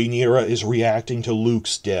Rhaenyra is reacting to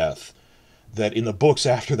Luke's death, that in the books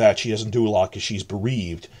after that she doesn't do a lot because she's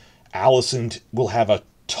bereaved. Alicent will have a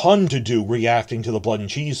ton to do reacting to the blood and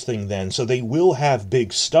cheese thing then, so they will have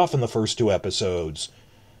big stuff in the first 2 episodes.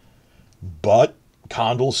 But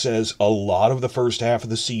Condal says a lot of the first half of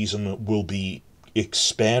the season will be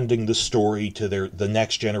expanding the story to the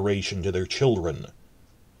next generation, to their children.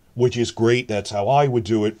 Which is great, that's how I would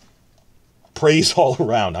do it. Praise all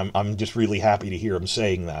around. I'm just really happy to hear him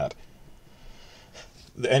saying that.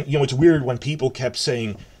 And, it's weird when people kept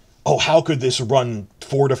saying, oh, how could this run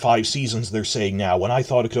 4 to 5 seasons, they're saying now, when I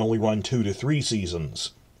thought it could only run 2 to 3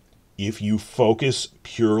 seasons. If you focus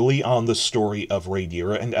purely on the story of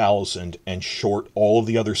Rhaenyra and Alicent and short all of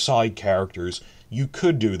the other side characters, you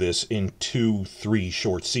could do this in 2-3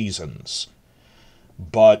 short seasons.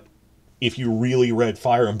 But if you really read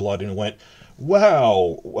Fire and Blood and went,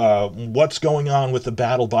 wow, what's going on with the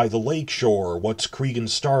battle by the lakeshore? What's Cregan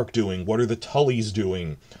Stark doing? What are the Tullys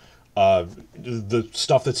doing? The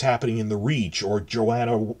stuff that's happening in the Reach, or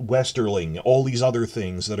Joanna Westerling, all these other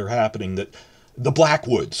things that are happening, that the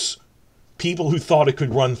Blackwoods. People who thought it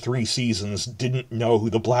could run 3 seasons didn't know who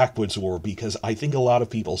the Blackwoods were, because I think a lot of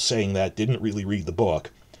people saying that didn't really read the book,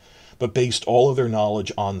 but based all of their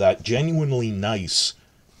knowledge on that genuinely nice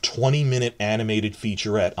 20-minute animated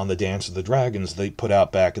featurette on the Dance of the Dragons they put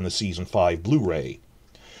out back in the Season 5 Blu-ray,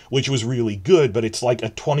 which was really good, but it's like a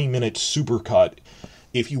 20-minute supercut.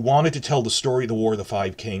 If you wanted to tell the story of the War of the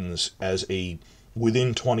Five Kings as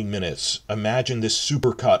within 20 minutes, imagine this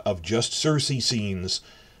supercut of just Cersei scenes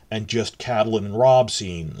and just Catelyn and Robb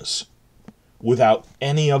scenes, without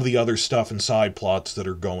any of the other stuff and side plots that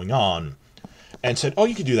are going on, and said, oh,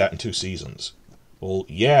 you could do that in 2 seasons. Well,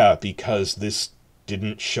 yeah, because this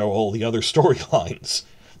didn't show all the other storylines,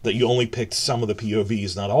 that you only picked some of the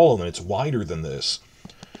POVs, not all of them. It's wider than this.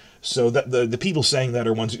 So the people saying that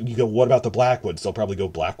are ones, you go, what about the Blackwoods? They'll probably go,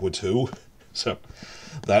 Blackwoods who? So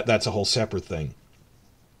that's a whole separate thing.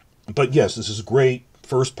 But yes, this is great.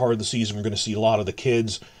 First part of the season, we're going to see a lot of the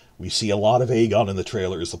kids. We see a lot of Aegon in the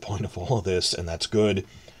trailer is the point of all of this, and that's good.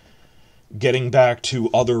 Getting back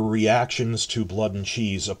to other reactions to Blood and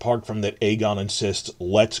Cheese, apart from that Aegon insists,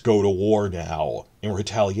 let's go to war now, in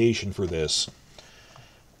retaliation for this.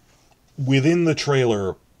 Within the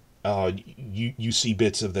trailer, you see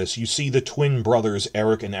bits of this. You see the twin brothers,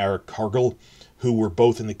 Eric and Eric Cargill, who were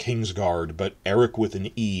both in the Kingsguard, but Eric with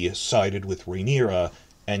an E sided with Rhaenyra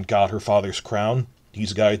and got her father's crown.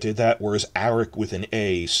 These guys did that, whereas Eric with an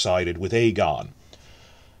A sided with Aegon.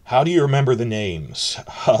 How do you remember the names?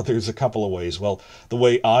 There's a couple of ways. Well, the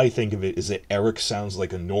way I think of it is that Eric sounds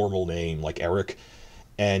like a normal name, like Eric,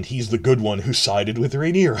 and he's the good one who sided with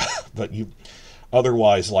Rhaenyra. But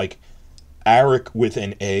otherwise, like, Eric with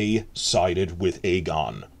an A sided with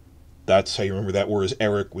Aegon. That's how you remember that, whereas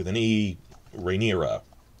Eric with an E, Rhaenyra.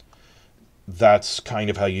 that's kind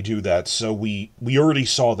of how you do that. So we already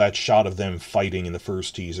saw that shot of them fighting in the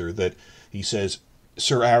first teaser, that he says,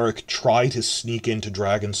 Sir Eric, try to sneak into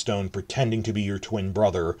Dragonstone pretending to be your twin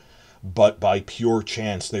brother, but by pure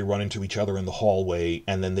chance they run into each other in the hallway,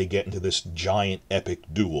 and then they get into this giant epic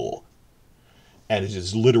duel. And it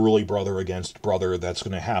is literally brother against brother. That's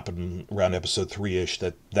going to happen around episode 3-ish.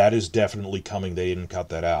 That is definitely coming. They didn't cut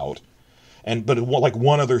that out. But like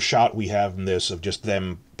one other shot we have in this of just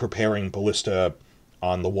them preparing ballista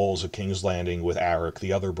on the walls of King's Landing with Arik,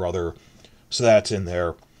 the other brother. So that's in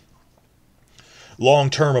there. Long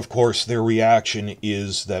term, of course, their reaction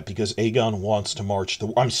is that because Aegon wants to march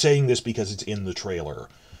I'm saying this because it's in the trailer.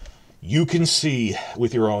 You can see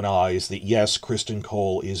with your own eyes that, yes, Criston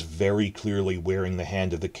Cole is very clearly wearing the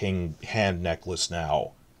Hand of the King hand necklace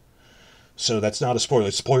now. So that's not a spoiler.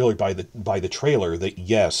 It's spoilered by the trailer that,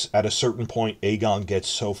 yes, at a certain point, Aegon gets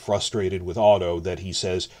so frustrated with Otto that he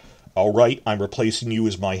says, all right, I'm replacing you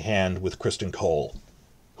as my hand with Criston Cole,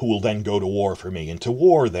 who will then go to war for me. And to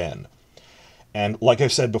war, then. And like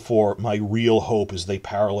I've said before, my real hope is they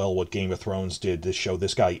parallel what Game of Thrones did to show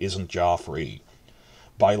this guy isn't Joffrey.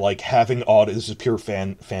 By, like, having Otto, this is pure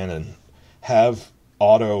fanon, have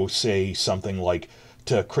Otto say something like,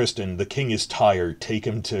 to Criston, the king is tired, take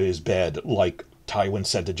him to his bed, like Tywin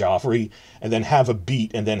said to Joffrey, and then have a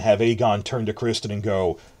beat, and then have Aegon turn to Criston and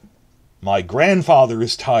go, my grandfather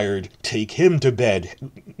is tired, take him to bed,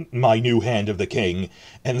 my new Hand of the King,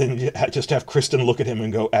 and then just have Criston look at him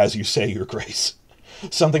and go, as you say, your grace.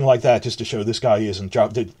 Something like that, just to show this guy isn't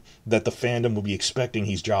Joffrey, that the fandom will be expecting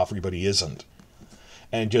he's Joffrey, but he isn't.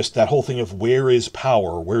 And just that whole thing of where is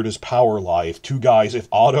power? Where does power lie? If two guys, if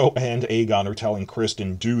Otto and Aegon are telling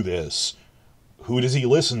Criston, do this, who does he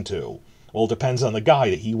listen to? Well, it depends on the guy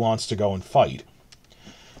that he wants to go and fight.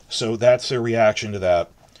 So that's their reaction to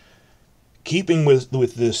that. Keeping with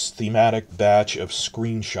this thematic batch of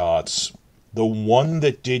screenshots, the one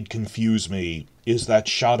that did confuse me is that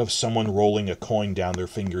shot of someone rolling a coin down their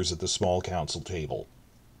fingers at the small council table.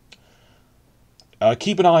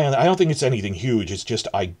 Keep an eye on that. I don't think it's anything huge. It's just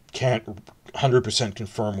I can't 100%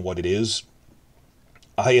 confirm what it is.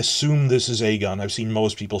 I assume this is Aegon. I've seen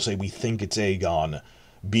most people say we think it's Aegon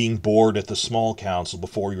being bored at the small council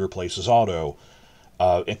before he replaces Otto.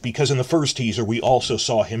 Because in the first teaser, we also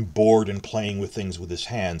saw him bored and playing with things with his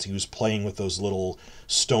hands. He was playing with those little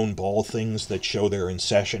stone ball things that show they're in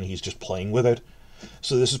session. He's just playing with it.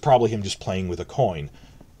 So this is probably him just playing with a coin.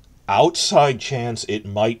 Outside chance it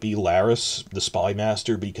might be Larys, the spy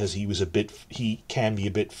master, because he can be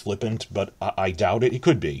a bit flippant, but I doubt it. It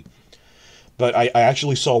could be. But I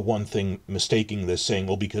actually saw one thing mistaking this, saying,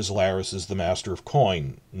 well, because Larys is the master of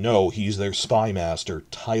coin. No, he's their spy master.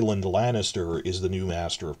 Tywin Lannister is the new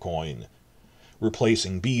master of coin.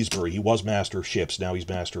 Replacing Beesbury. He was master of ships, now he's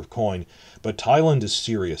master of coin. But Tywin is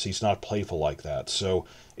serious. He's not playful like that. So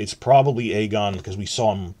it's probably Aegon, because we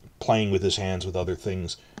saw him playing with his hands with other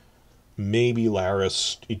things. Maybe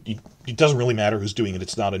Larys. It doesn't really matter who's doing it.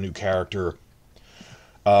 It's not a new character.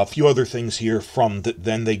 A few other things here from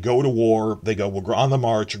then they go to war. They go, we're on the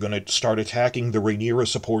march. We're going to start attacking the Rhaenyra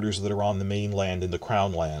supporters that are on the mainland in the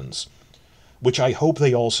Crown Lands. Which I hope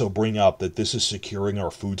they also bring up that this is securing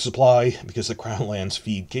our food supply, because the Crown Lands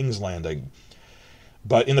feed King's Landing.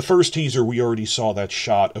 But in the first teaser, we already saw that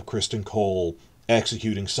shot of Criston Cole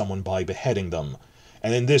executing someone by beheading them.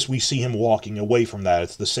 And in this, we see him walking away from that.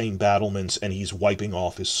 It's the same battlements, and he's wiping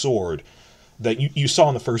off his sword. That you saw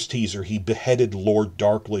in the first teaser, he beheaded Lord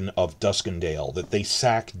Darklyn of Duskendale, that they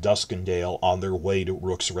sacked Duskendale on their way to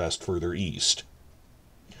Rook's Rest further east.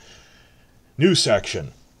 New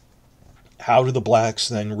section. How do the Blacks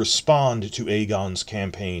then respond to Aegon's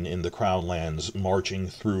campaign in the Crown Lands, marching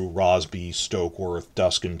through Rosby, Stokeworth,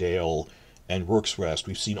 Duskendale, and Rook's Rest?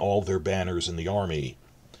 We've seen all of their banners in the army.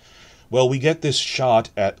 Well, we get this shot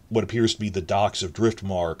at what appears to be the docks of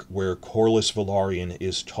Driftmark, where Corlys Velaryon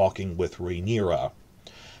is talking with Rhaenyra.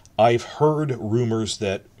 I've heard rumors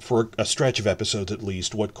that, for a stretch of episodes at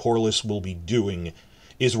least, what Corlys will be doing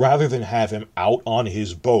is, rather than have him out on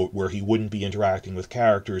his boat where he wouldn't be interacting with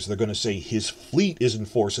characters, they're going to say his fleet is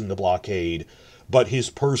enforcing the blockade, but his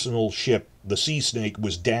personal ship, the Sea Snake,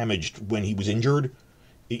 was damaged when he was injured.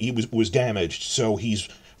 He was damaged, so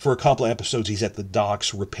for a couple of episodes, he's at the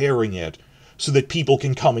docks repairing it so that people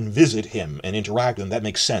can come and visit him and interact with him. That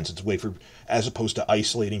makes sense. It's a way as opposed to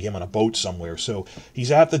isolating him on a boat somewhere. So he's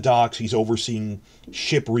at the docks. He's overseeing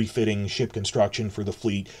ship refitting, ship construction for the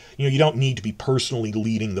fleet. You don't need to be personally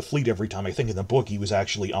leading the fleet every time. I think in the book he was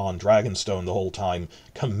actually on Dragonstone the whole time,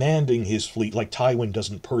 commanding his fleet. Like Tywin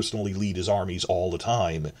doesn't personally lead his armies all the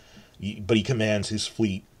time, but he commands his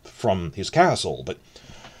fleet from his castle. But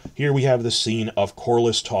Here we have the scene of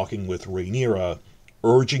Corlys talking with Rhaenyra,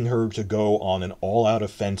 urging her to go on an all-out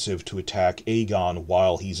offensive to attack Aegon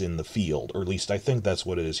while he's in the field. Or at least I think that's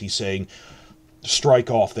what it is. He's saying,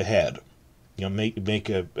 strike off the head. You know, make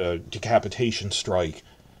a decapitation strike.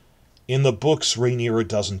 In the books, Rhaenyra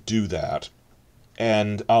doesn't do that.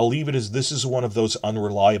 And I'll leave it as this is one of those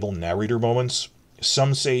unreliable narrator moments.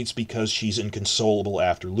 Some say it's because she's inconsolable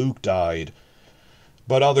after Luke died.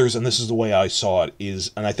 But others, and this is the way I saw it,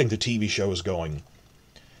 is, and I think the TV show is going,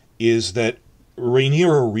 is that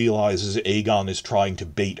Rhaenyra realizes Aegon is trying to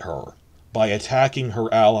bait her by attacking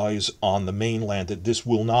her allies on the mainland, that this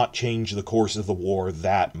will not change the course of the war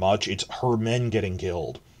that much. It's her men getting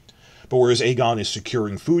killed. But whereas Aegon is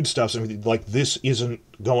securing foodstuffs, and like, this isn't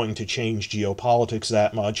going to change geopolitics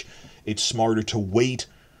that much. It's smarter to wait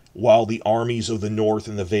while the armies of the North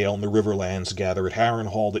and the Vale and the Riverlands gather at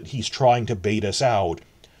Harrenhal, that he's trying to bait us out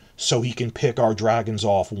so he can pick our dragons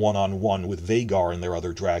off one-on-one with Vhagar and their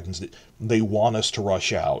other dragons that they want us to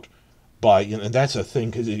rush out. And that's a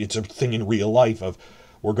thing, because it's a thing in real life of,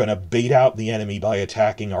 we're going to bait out the enemy by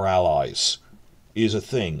attacking our allies, is a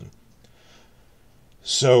thing.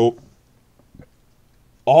 So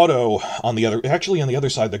Otto, on the other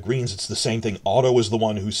side, the Greens, it's the same thing. Otto is the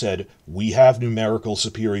one who said, we have numerical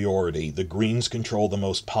superiority. The Greens control the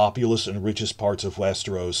most populous and richest parts of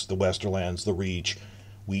Westeros, the Westerlands, the Reach.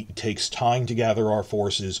 It takes time to gather our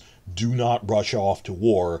forces. Do not rush off to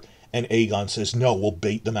war. And Aegon says, no, we'll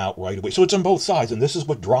bait them out right away. So it's on both sides, and this is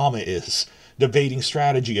what drama is. Debating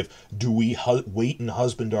strategy of, do we wait and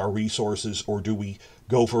husband our resources, or do we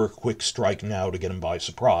go for a quick strike now to get them by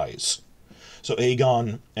surprise? So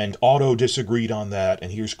Aegon and Otto disagreed on that,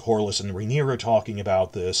 and here's Corlys and Rhaenyra talking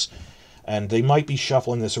about this, and they might be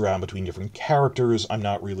shuffling this around between different characters, I'm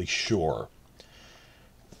not really sure.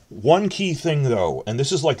 One key thing, though, and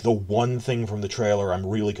this is like the one thing from the trailer I'm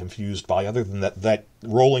really confused by, other than that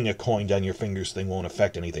rolling a coin down your fingers thing won't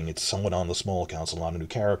affect anything, it's someone on the small council, not a new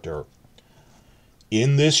character.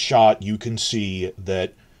 In this shot, you can see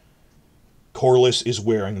that Corlys is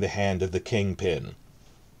wearing the hand of the Kingpin,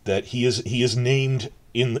 that he is named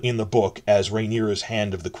in the book as Rhaenyra's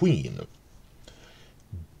Hand of the Queen.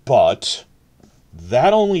 But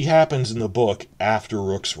that only happens in the book after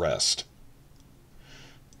Rook's Rest.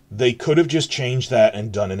 They could have just changed that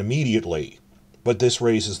and done it immediately. But this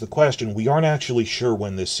raises the question, we aren't actually sure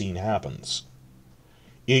when this scene happens.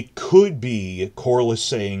 It could be Corlys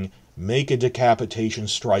saying, make a decapitation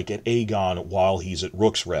strike at Aegon while he's at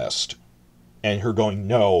Rook's Rest. And her going,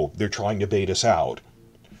 no, they're trying to bait us out.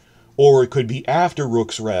 Or it could be after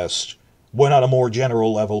Rook's Rest, when on a more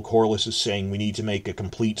general level, Corlys is saying we need to make a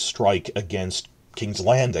complete strike against King's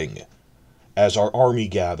Landing as our army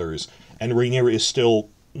gathers, and Rhaenyra is still,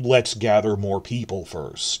 let's gather more people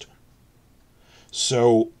first.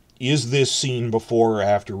 So, is this scene before or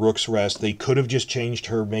after Rook's Rest? They could have just changed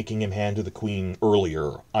her making him Hand of the Queen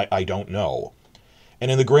earlier. I don't know. And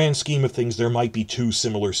in the grand scheme of things, there might be two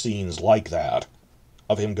similar scenes like that,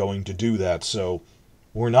 of him going to do that, so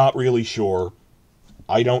we're not really sure.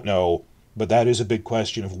 I don't know, but that is a big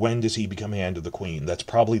question of when does he become Hand of the Queen. That's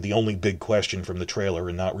probably the only big question from the trailer,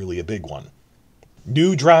 and not really a big one.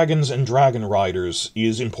 New Dragons and Dragon Riders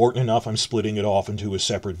is important enough I'm splitting it off into a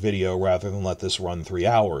separate video rather than let this run 3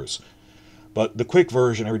 hours. But the quick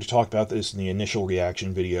version, I already talked about this in the initial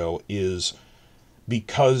reaction video, is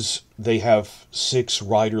because they have 6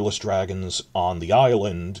 riderless dragons on the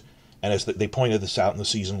island, and as they pointed this out in the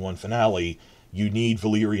Season 1 finale, you need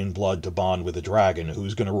Valyrian blood to bond with a dragon.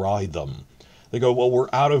 Who's going to ride them? They go, well, we're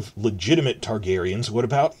out of legitimate Targaryens. What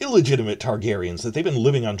about illegitimate Targaryens? That they've been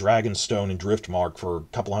living on Dragonstone and Driftmark for a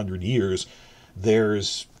couple hundred years.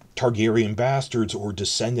 There's Targaryen bastards or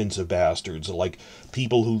descendants of bastards, like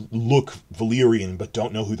people who look Valyrian but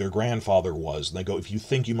don't know who their grandfather was. And they go, if you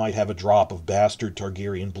think you might have a drop of bastard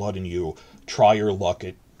Targaryen blood in you, try your luck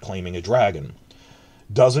at claiming a dragon.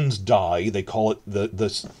 Dozens die. They call it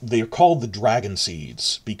they're called the Dragon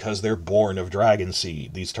Seeds because they're born of Dragon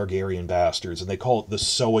Seed, these Targaryen bastards, and they call it the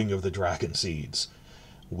sowing of the Dragon Seeds.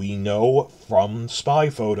 We know from spy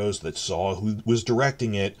photos that saw who was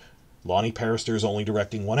directing it, Lonnie Parister is only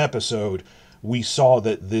directing 1 episode, we saw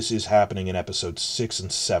that this is happening in episodes 6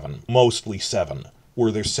 and 7, mostly 7,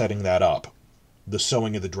 where they're setting that up. The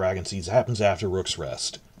sowing of the Dragon Seeds happens after Rook's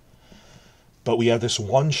Rest. But we have this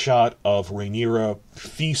one shot of Rhaenyra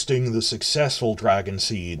feasting the successful dragon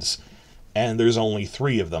seeds, and there's only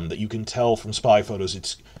 3 of them that you can tell from spy photos.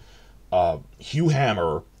 It's Hugh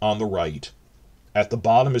Hammer on the right, at the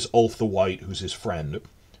bottom is Ulf the White, who's his friend,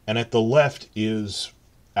 and at the left is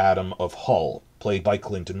Adam of Hull, played by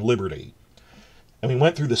Clinton Liberty. And we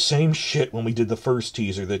went through the same shit when we did the first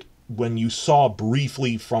teaser, that when you saw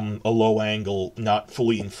briefly from a low angle, not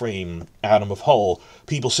fully in frame, Adam of Hull,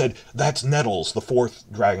 people said, that's Nettles, the fourth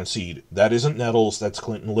dragon seed. That isn't Nettles, that's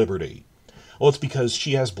Clinton Liberty. Well, it's because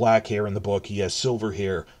she has black hair in the book, he has silver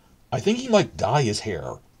hair. I think he might dye his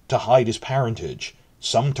hair to hide his parentage.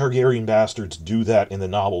 Some Targaryen bastards do that in the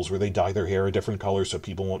novels, where they dye their hair a different color so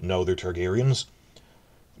people won't know they're Targaryens.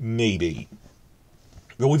 Maybe.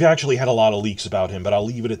 But we've actually had a lot of leaks about him, but I'll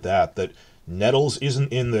leave it at that Nettles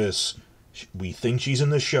isn't in this. We think she's in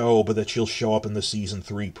the show, but that she'll show up in the Season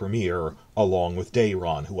 3 premiere, along with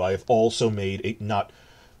Daeron, who I have also made not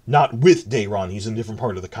with Daeron, he's in a different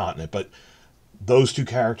part of the continent, but those two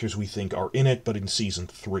characters we think are in it, but in Season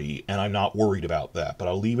 3, and I'm not worried about that. But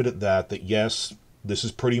I'll leave it at that yes, this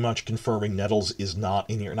is pretty much confirming Nettles is not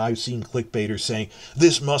in here. And I've seen clickbaiters saying,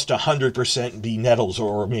 this must 100% be Nettles,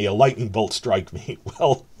 or may a lightning bolt strike me.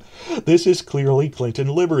 Well, this is clearly Clinton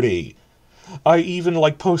Liberty. I even,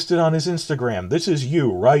 posted on his Instagram, this is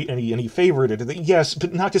you, right? And he favorited it. Yes,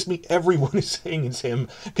 but not just me, everyone is saying it's him,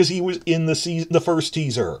 because he was in the first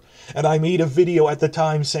teaser. And I made a video at the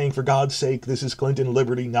time saying, for God's sake, this is Clinton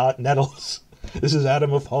Liberty, not Nettles. This is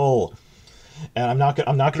Adam of Hull. And I'm not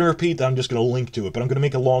going to repeat that, I'm just going to link to it, but I'm going to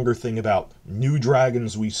make a longer thing about new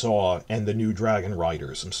dragons we saw and the new dragon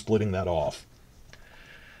riders. I'm splitting that off.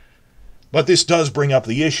 But this does bring up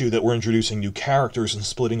the issue that we're introducing new characters and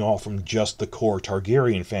splitting off from just the core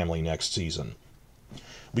Targaryen family next season.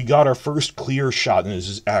 We got our first clear shot, and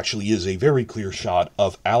this actually is a very clear shot,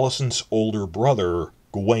 of Alicent's older brother,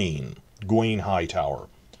 Gwaine Hightower.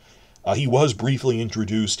 He was briefly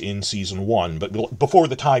introduced in Season 1, but before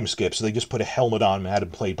the time skip, so they just put a helmet on and had him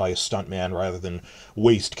played by a stuntman rather than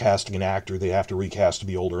waste casting an actor they have to recast to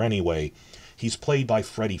be older anyway. He's played by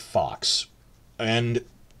Freddie Fox. And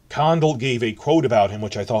Condell gave a quote about him,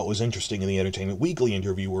 which I thought was interesting in the Entertainment Weekly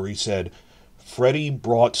interview, where he said, Freddie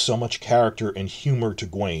brought so much character and humor to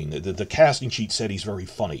Gwaine. The casting sheet said he's very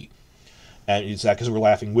funny. And is that because we're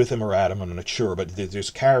laughing with him or at him? I'm not sure, but there's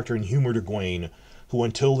character and humor to Gwaine, who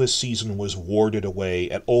until this season was warded away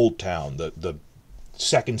at Old Town, the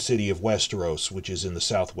second city of Westeros, which is in the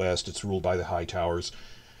southwest. It's ruled by the Hightowers.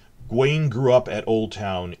 Gwaine grew up at Old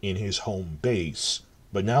Town in his home base,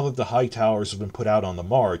 but now that the Hightowers have been put out on the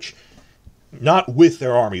march, not with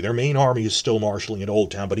their army, their main army is still marshalling at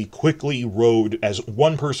Old Town, but he quickly rode, as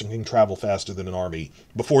one person can travel faster than an army,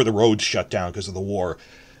 before the roads shut down because of the war.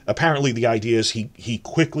 Apparently the idea is he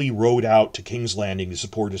quickly rode out to King's Landing to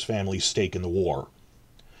support his family's stake in the war.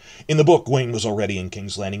 In the book, Gwaine was already in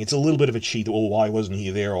King's Landing. It's a little bit of a cheat. Well, why wasn't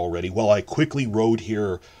he there already? Well, I quickly rode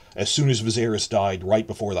here as soon as Viserys died, right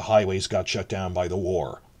before the highways got shut down by the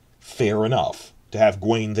war. Fair enough to have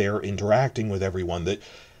Gwaine there interacting with everyone.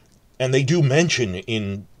 And they do mention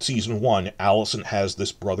in Season 1, Alicent has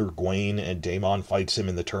this brother Gwaine, and Daemon fights him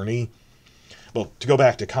in the tourney. Well, to go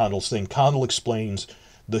back to Condell's thing, Condell explains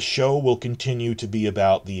the show will continue to be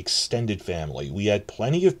about the extended family. We had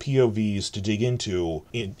plenty of POVs to dig into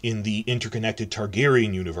in the interconnected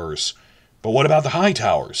Targaryen universe, but what about the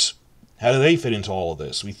Hightowers? How do they fit into all of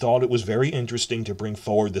this? We thought it was very interesting to bring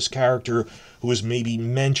forward this character who was maybe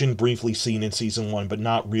mentioned, briefly seen in Season 1, but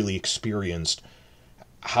not really experienced.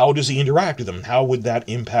 How does he interact with them? How would that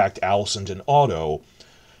impact Alicent and Otto?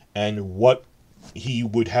 And what he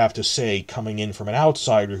would have to say coming in from an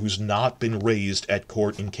outsider who's not been raised at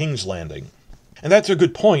court in King's Landing. And that's a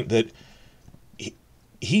good point, that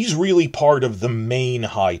he's really part of the main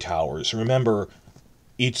Hightowers. Remember,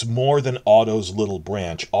 it's more than Otto's little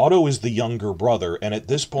branch. Otto is the younger brother, and at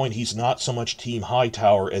this point he's not so much Team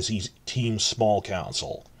Hightower as he's Team Small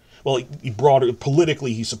Council. Well,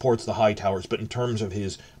 politically he supports the Hightowers, but in terms of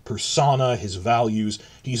his persona, his values,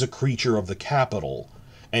 he's a creature of the capital.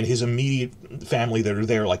 And his immediate family that are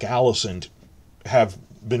there, like Alicent, have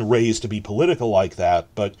been raised to be political like that,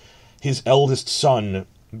 but his eldest son,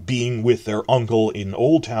 being with their uncle in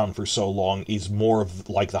Old Town for so long, is more of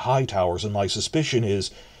like the Hightowers, and my suspicion is,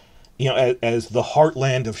 as the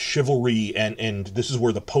heartland of chivalry, and this is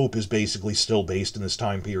where the Pope is basically still based in this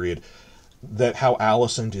time period, that how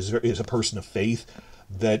Alicent is a person of faith,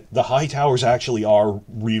 that the Hightowers actually are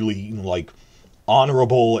really,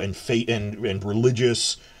 honorable and and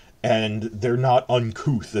religious, and they're not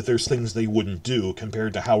uncouth, that there's things they wouldn't do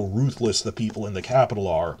compared to how ruthless the people in the capital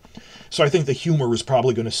are. So I think the humor is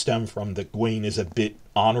probably going to stem from that Gwaine is a bit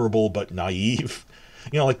honorable but naive.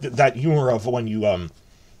 That humor of when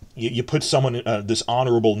you put someone, this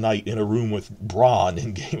honorable knight, in a room with Bronn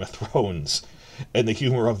in Game of Thrones. And the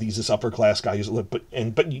humor of this upper class guy is, but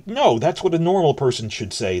no, that's what a normal person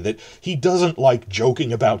should say, that he doesn't like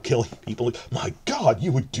joking about killing people. My God,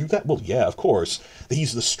 you would do that? Well, yeah, of course.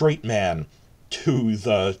 He's the straight man to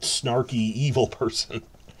the snarky evil person.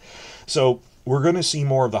 So we're going to see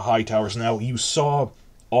more of the Hightowers. Now, you saw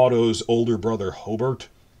Otto's older brother Hobart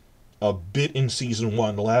a bit in season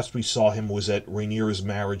 1. The last we saw him was at Rhaenyra's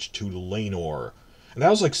marriage to Laenor. And that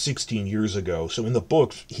was like 16 years ago. So in the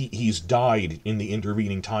books, he's died in the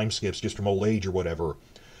intervening time skips just from old age or whatever.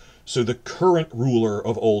 So the current ruler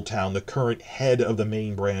of Old Town, the current head of the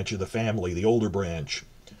main branch of the family, the older branch,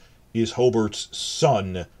 is Hobart's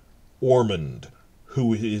son, Ormond,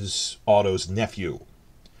 who is Otto's nephew.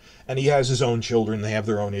 And he has his own children, they have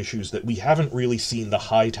their own issues, that we haven't really seen the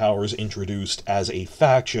Hightowers introduced as a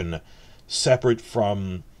faction separate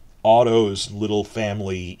from Otto's little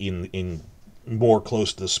family in more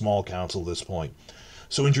close to the small council at this point.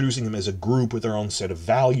 So introducing them as a group with their own set of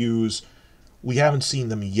values, we haven't seen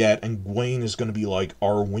them yet, and Gwaine is going to be like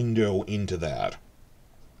our window into that.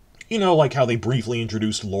 You know, like how they briefly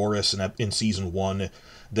introduced Loras in season 1,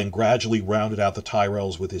 then gradually rounded out the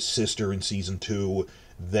Tyrells with his sister in season 2,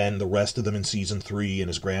 then the rest of them in season 3 and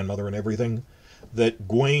his grandmother and everything. That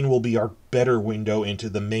Gwaine will be our better window into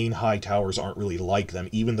the main Hightowers aren't really like them,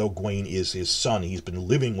 even though Gwaine is his son. He's been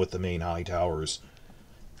living with the main Hightowers.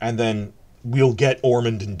 And then we'll get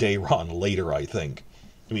Ormond and Daeron later, I think.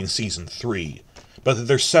 I mean, season 3. But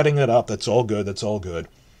they're setting it up. That's all good. That's all good.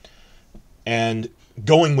 And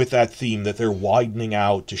going with that theme, that they're widening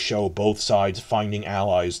out to show both sides finding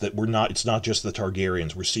allies, that it's not just the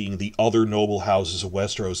Targaryens. We're seeing the other noble houses of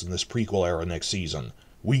Westeros in this prequel era next season.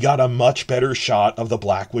 We got a much better shot of the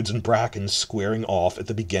Blackwoods and Brackens squaring off at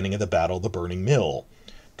the beginning of the Battle of the Burning Mill.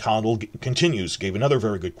 Condell continues, gave another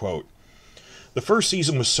very good quote. The first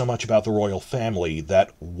season was so much about the royal family,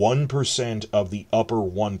 that 1% of the upper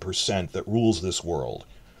 1% that rules this world.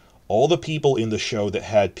 All the people in the show that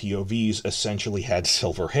had POVs essentially had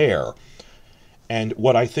silver hair. And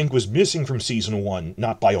what I think was missing from season 1,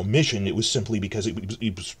 not by omission, it was simply because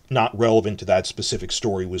it was not relevant to that specific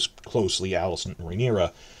story, was closely Alicent and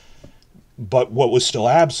Rhaenyra. But what was still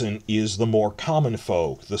absent is the more common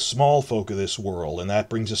folk, the small folk of this world, and that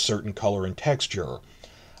brings a certain color and texture.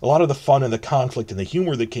 A lot of the fun and the conflict and the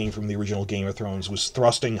humor that came from the original Game of Thrones was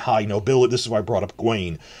thrusting high nobility, this is why I brought up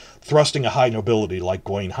Gwaine, thrusting a high nobility like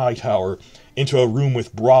Gwaine Hightower into a room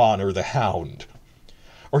with Bronn or the Hound.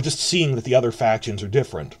 Or just seeing that the other factions are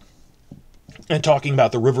different. And talking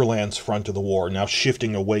about the Riverlands front of the war, now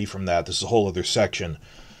shifting away from that, this is a whole other section,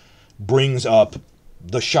 brings up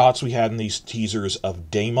the shots we had in these teasers of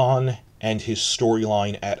Daemon and his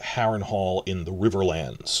storyline at Harrenhal in the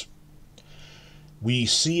Riverlands. We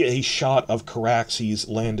see a shot of Caraxes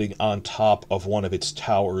landing on top of one of its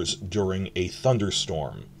towers during a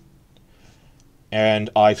thunderstorm. And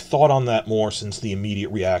I've thought on that more since the immediate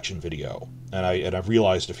reaction video. And I've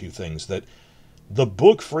realized a few things. That the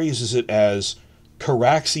book phrases it as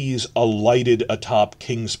Caraxes alighted atop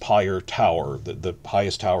King's Pyre Tower. The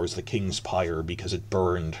highest tower is the King's Pyre because it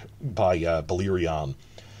burned by Balerion.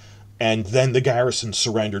 And then the garrison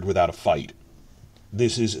surrendered without a fight.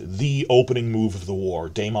 This is the opening move of the war.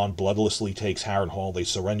 Daemon bloodlessly takes Harrenhal. They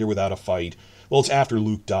surrender without a fight. Well, it's after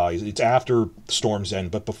Luke dies. It's after Storm's End,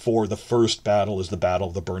 but before the first battle is the Battle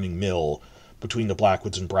of the Burning Mill between the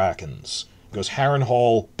Blackwoods and Brackens. It goes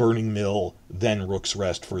Harrenhal, Burning Mill, then Rook's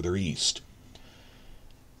Rest further east.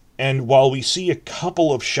 And while we see a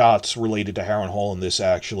couple of shots related to Harrenhal in this,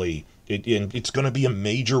 actually, it's going to be a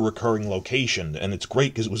major recurring location, and it's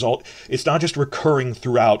great because it's not just recurring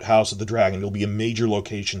throughout House of the Dragon. It'll be a major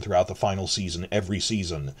location throughout the final season, every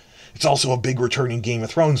season. It's also a big returning Game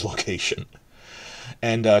of Thrones location.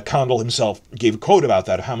 And Condell himself gave a quote about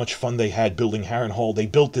that, how much fun they had building Harrenhal. They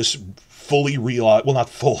built this fully realized, well, not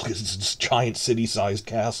full, because it's this giant city-sized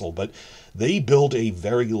castle, but they built a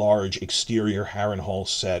very large exterior Harrenhal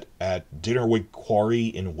set at Dinnerwig Quarry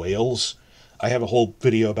in Wales. I have a whole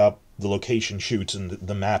video about the location shoots and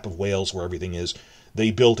the map of Wales where everything is. They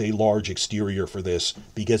built a large exterior for this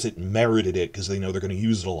because it merited it, because they know they're going to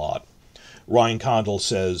use it a lot. Ryan Condell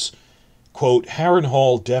says, quote,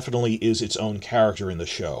 Harrenhal definitely is its own character in the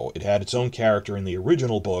show. It had its own character in the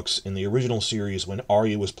original books, in the original series when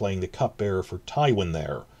Arya was playing the cupbearer for Tywin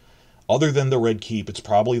there. Other than the Red Keep, it's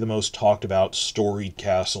probably the most talked about storied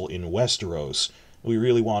castle in Westeros. We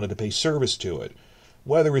really wanted to pay service to it.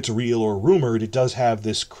 Whether it's real or rumored, it does have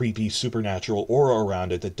this creepy supernatural aura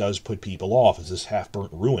around it that does put people off as this half-burnt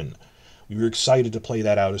ruin. We were excited to play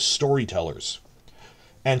that out as storytellers.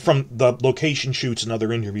 And from the location shoots and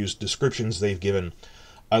other interviews, descriptions they've given,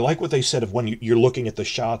 I like what they said of when you're looking at the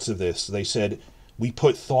shots of this. They said, we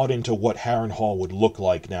put thought into what Harrenhal would look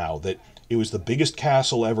like now, that it was the biggest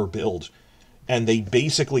castle ever built, and they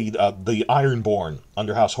basically, the Ironborn,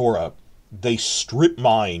 under House Hora, they strip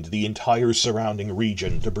mined the entire surrounding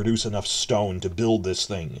region to produce enough stone to build this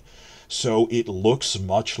thing. So it looks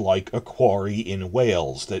much like a quarry in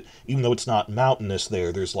Wales, that even though it's not mountainous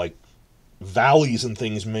there's like valleys and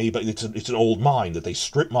things made, but it's an old mine, that they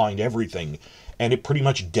strip mined everything, and it pretty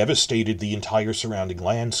much devastated the entire surrounding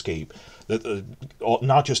landscape. That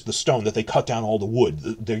not just the stone, that they cut down all the wood.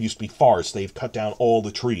 There used to be forests, they've cut down all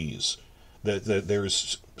the trees.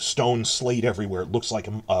 There's stone slate everywhere. It looks like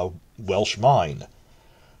a Welsh mine.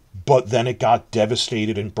 But then it got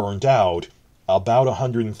devastated and burned out about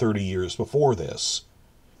 130 years before this.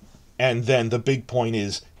 And then the big point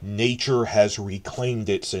is, nature has reclaimed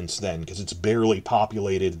it since then, because it's barely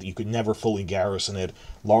populated. You could never fully garrison it.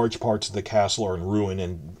 Large parts of the castle are in ruin,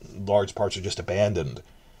 and large parts are just abandoned.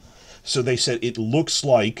 So they said it looks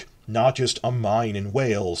like not just a mine in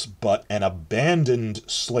Wales, but an abandoned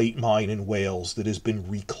slate mine in Wales that has been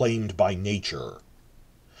reclaimed by nature.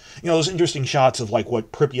 You know, those interesting shots of like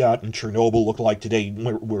what Pripyat and Chernobyl look like today,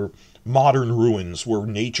 where modern ruins, where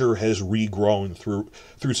nature has regrown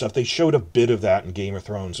through stuff. They showed a bit of that in Game of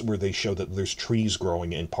Thrones, where they show that there's trees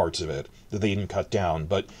growing in parts of it that they didn't cut down.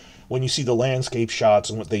 But when you see the landscape shots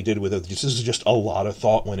and what they did with it, this is just a lot of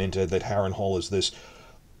thought went into it, that Harrenhal is this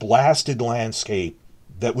blasted landscape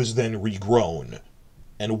that was then regrown.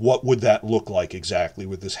 And what would that look like exactly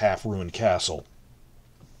with this half-ruined castle?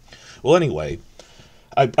 Well, anyway,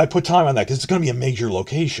 I put time on that because it's going to be a major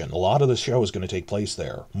location. A lot of the show is going to take place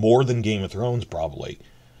there. More than Game of Thrones, probably.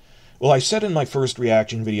 Well, I said in my first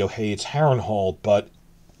reaction video, hey, it's Harrenhal, but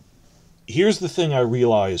here's the thing I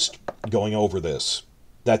realized going over this.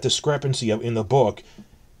 That discrepancy in the book,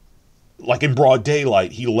 like in broad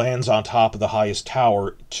daylight, he lands on top of the highest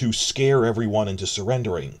tower to scare everyone into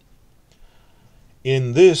surrendering.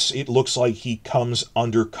 In this, it looks like he comes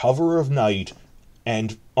under cover of night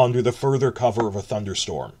and under the further cover of a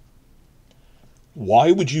thunderstorm.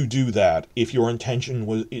 Why would you do that if your intention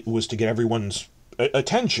was to get everyone's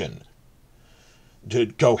attention? To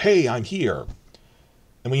go, hey, I'm here.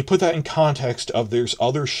 And when you put that in context of there's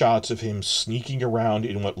other shots of him sneaking around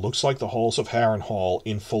in what looks like the halls of Harrenhal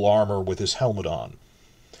in full armor with his helmet on.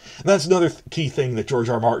 And that's another key thing that George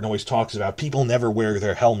R. R. Martin always talks about. People never wear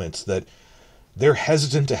their helmets, that they're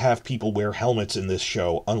hesitant to have people wear helmets in this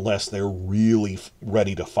show unless they're really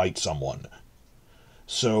ready to fight someone.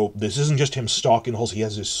 So this isn't just him stalking holes. He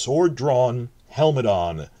has his sword drawn, helmet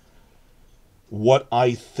on. What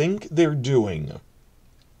I think they're doing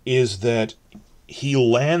is that he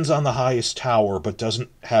lands on the highest tower but doesn't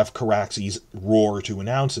have Caraxes roar to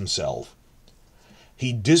announce himself.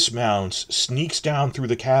 He dismounts, sneaks down through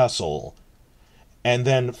the castle, and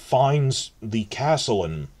then finds the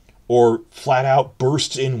castellan, or flat out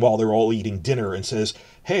bursts in while they're all eating dinner and says,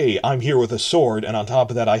 hey, I'm here with a sword, and on top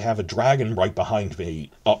of that I have a dragon right behind me,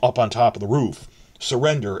 up on top of the roof.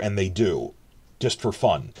 Surrender, and they do. Just for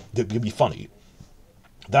fun. It'd be funny.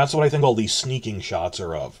 That's what I think all these sneaking shots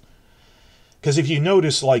are of. Because if you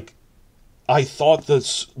notice, like, I thought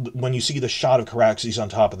this, when you see the shot of Caraxes on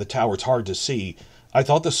top of the tower, it's hard to see. I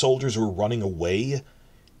thought the soldiers were running away,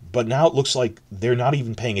 but now it looks like they're not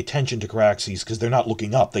even paying attention to Caraxes because they're not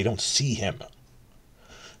looking up. They don't see him.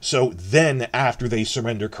 So then, after they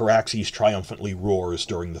surrender, Caraxes triumphantly roars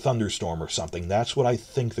during the thunderstorm or something. That's what I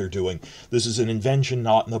think they're doing. This is an invention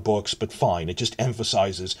not in the books, but fine. It just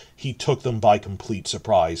emphasizes he took them by complete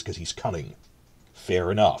surprise because he's cunning.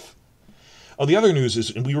 Fair enough. Oh, the other news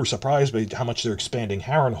is, and we were surprised by how much they're expanding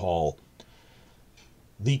Harrenhal.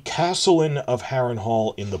 The castellan of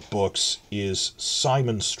Harrenhal in the books is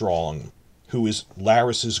Simon Strong, who is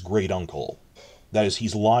Larys's great-uncle. That is,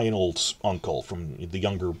 he's Lionel's uncle from the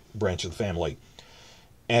younger branch of the family.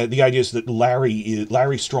 And the idea is that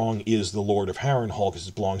Larry Strong is the Lord of Harrenhal because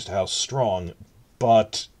it belongs to House Strong,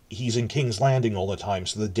 but he's in King's Landing all the time,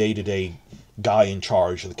 so the day-to-day guy in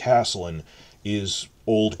charge of the castellan is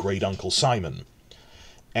old great-uncle Simon.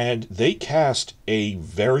 And they cast a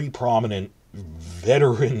very prominent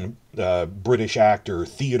veteran British actor,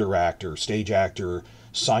 theater actor, stage actor,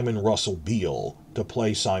 Simon Russell Beale, to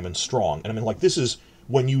play Simon Strong. And I mean, like, this is,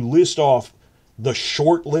 when you list off the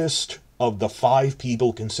short list of the 5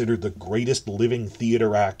 people considered the greatest living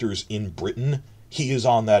theater actors in Britain, he is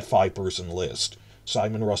on that 5-person list.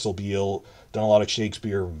 Simon Russell Beale, done a lot of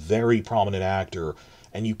Shakespeare, very prominent actor.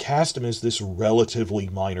 And you cast him as this relatively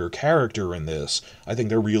minor character in this. I think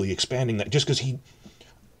they're really expanding that, just because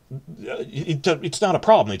it's not a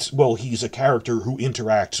problem. It's, well, he's a character who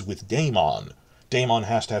interacts with Daemon. Daemon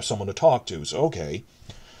has to have someone to talk to, so okay.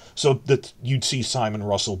 So that you'd see Simon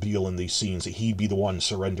Russell Beale in these scenes, that he'd be the one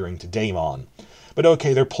surrendering to Daemon. But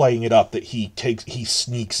okay, they're playing it up that he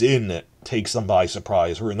sneaks in, takes them by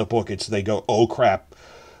surprise. Or in the book, they go, oh crap,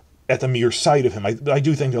 at the mere sight of him. I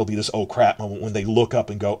do think there'll be this oh crap moment when they look up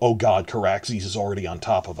and go, oh god, Caraxes is already on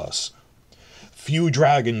top of us. Few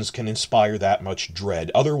dragons can inspire that much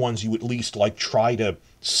dread. Other ones you at least try to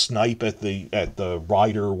snipe at the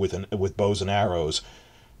rider with bows and arrows.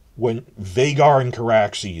 When Vhagar and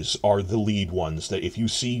Caraxes are the lead ones, that if you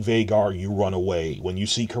see Vhagar, you run away. When you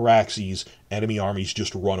see Caraxes, enemy armies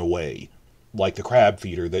just run away. Like the crab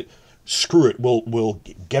feeder, that screw it, we'll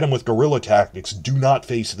get him with guerrilla tactics, do not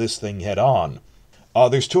face this thing head on.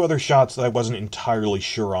 There's two other shots that I wasn't entirely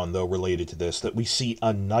sure on, though, related to this, that we see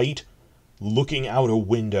a knight looking out a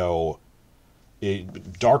window,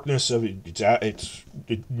 it's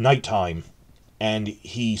nighttime, and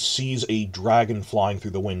he sees a dragon flying through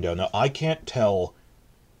the window. Now, I can't tell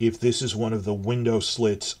if this is one of the window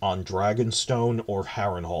slits on Dragonstone or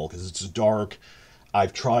Harrenhal, because it's dark.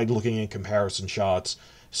 I've tried looking at comparison shots.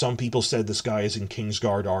 Some people said this guy is in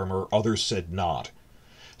Kingsguard armor, others said not.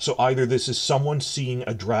 So either this is someone seeing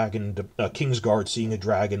a Kingsguard seeing a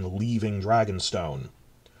dragon leaving Dragonstone,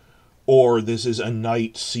 or this is a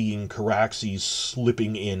knight seeing Caraxes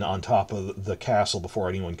slipping in on top of the castle before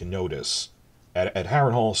anyone can notice at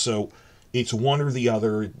Harrenhal. So it's one or the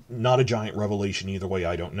other, not a giant revelation either way,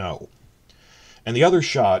 I don't know. And the other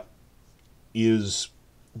shot is,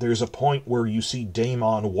 there's a point where you see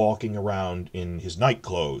Daemon walking around in his night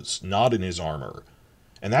clothes, not in his armor.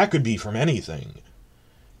 And that could be from anything.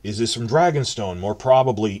 Is this from Dragonstone? More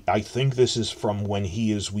probably, I think this is from when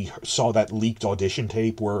we saw that leaked audition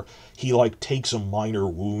tape where he, takes a minor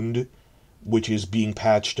wound, which is being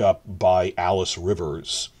patched up by Alice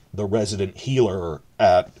Rivers, the resident healer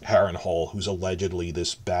at Harrenhal, who's allegedly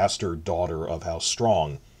this bastard daughter of House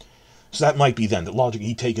Strong. So that might be then. The logic,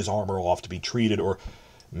 he'd take his armor off to be treated, or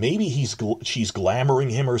maybe she's glamoring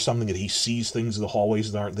him or something, that he sees things in the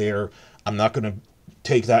hallways that aren't there. I'm not going to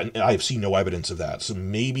take that. I've seen no evidence of that. So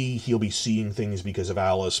maybe he'll be seeing things because of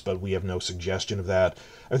Alice, but we have no suggestion of that.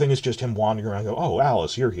 I think it's just him wandering around and go, oh,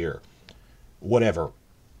 Alice, you're here. Whatever.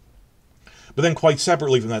 But then quite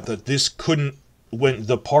separately from that this couldn't, when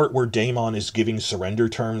the part where Daemon is giving surrender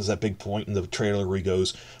terms, that big point in the trailer where he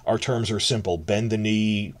goes, our terms are simple, bend the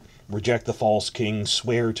knee, reject the false king,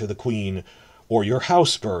 swear to the queen, or your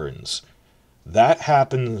house burns. That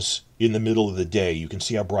happens in the middle of the day. You can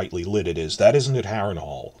see how brightly lit it is. That isn't at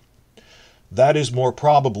Harrenhal. That is more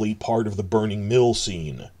probably part of the Burning Mill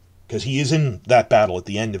scene, because he is in that battle at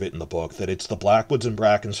the end of it in the book, that it's the Blackwoods and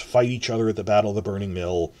Brackens fight each other at the Battle of the Burning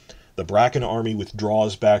Mill. The Bracken army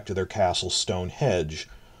withdraws back to their castle Stonehenge,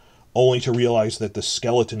 only to realize that the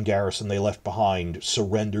skeleton garrison they left behind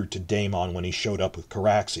surrendered to Daemon when he showed up with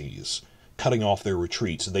Caraxes, cutting off their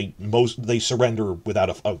retreats. They surrender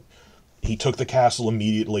without he took the castle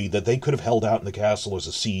immediately, that they could have held out in the castle as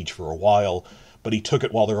a siege for a while, but he took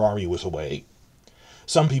it while their army was away.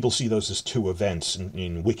 Some people see those as two events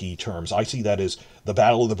in wiki terms. I see that as the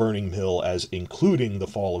Battle of the Burning Mill as including the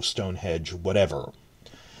fall of Stonehenge, whatever.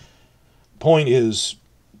 Point is,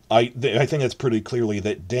 I think that's pretty clearly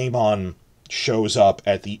that Daemon shows up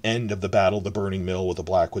at the end of the Battle of the Burning Mill with the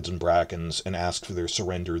Blackwoods and Brackens and asks for their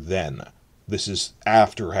surrender then. This is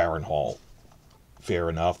after Harrenhal. Fair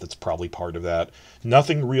enough, that's probably part of that.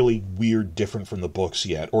 Nothing really weird different from the books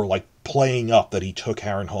yet, or playing up that he took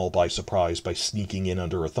Harrenhal by surprise by sneaking in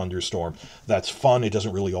under a thunderstorm. That's fun, it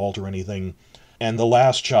doesn't really alter anything. And the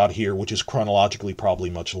last shot here, which is chronologically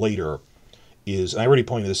probably much later, is, and I already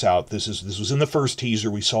pointed this out, this was in the first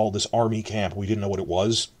teaser, we saw this army camp, we didn't know what it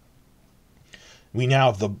was. We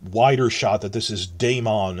now have the wider shot that this is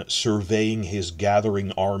Daemon surveying his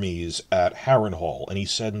gathering armies at Harrenhal, and he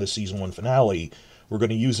said in the Season 1 finale, we're going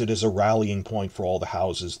to use it as a rallying point for all the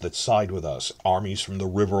houses that side with us. Armies from the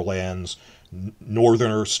Riverlands,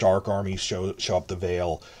 Northerner Stark armies show up the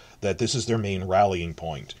Vale, that this is their main rallying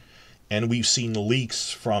point. And we've seen leaks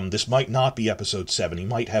from, this might not be Episode 7, he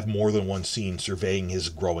might have more than one scene surveying his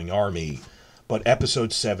growing army, but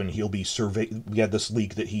Episode 7, he'll be we had this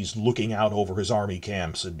leak that he's looking out over his army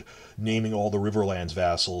camps and naming all the Riverlands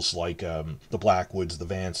vassals, like the Blackwoods, the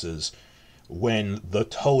Vances, when the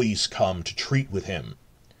Tullys come to treat with him.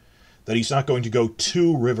 That he's not going to go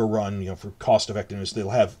to Riverrun, for cost effectiveness. The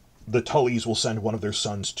Tullys will send one of their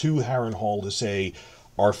sons to Harrenhal to say,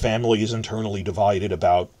 our family is internally divided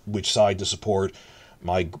about which side to support.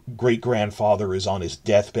 My great-grandfather is on his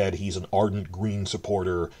deathbed. He's an ardent Green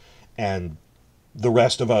supporter. And the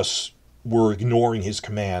rest of us were ignoring his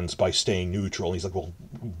commands by staying neutral. And he's like, well,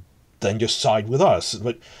 then just side with us.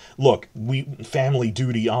 But look, family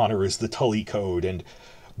duty honor is the Tully code, and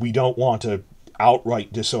we don't want to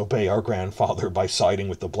outright disobey our grandfather by siding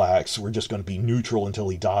with the blacks. We're just going to be neutral until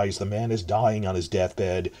he dies. The man is dying on his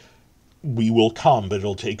deathbed. We will come, but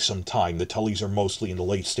it'll take some time. The Tullys are mostly in the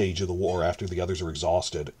late stage of the war after the others are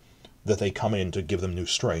exhausted, that they come in to give them new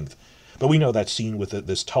strength. But we know that scene with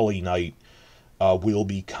this Tully Knight will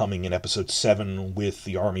be coming in episode 7 with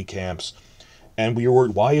the army camps. And we were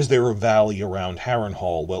worried, why is there a valley around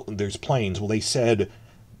Harrenhal? Well, there's plains. Well, they said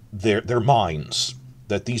they're mines,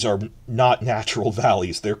 that these are not natural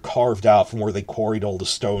valleys. They're carved out from where they quarried all the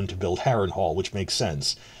stone to build Harrenhal, which makes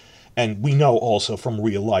sense. And we know also from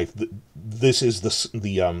real life that this is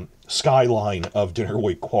the skyline of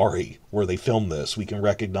Dinnerwick Quarry, where they filmed this. We can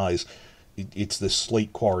recognize it's this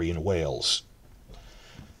slate quarry in Wales.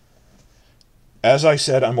 As I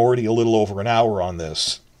said, I'm already a little over an hour on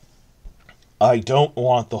this. I don't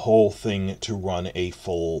want the whole thing to run a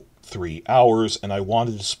full 3 hours, and I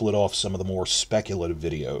wanted to split off some of the more speculative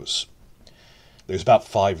videos. There's about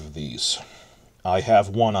 5 of these. I have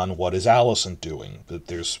one on what is Alicent doing, but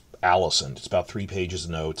there's Alicent. It's about 3 pages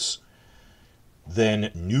of notes.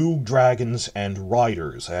 Then new dragons and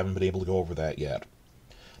riders. I haven't been able to go over that yet.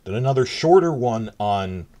 Then another shorter one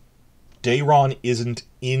on Daeron isn't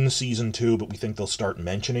in Season 2, but we think they'll start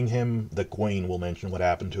mentioning him, that Gwaine will mention what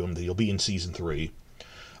happened to him, that he'll be in Season 3.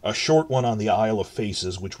 A short one on the Isle of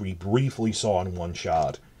Faces, which we briefly saw in one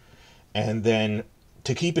shot. And then,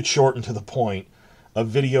 to keep it short and to the point, a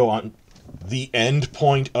video on the end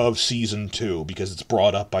point of Season 2, because it's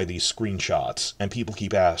brought up by these screenshots, and people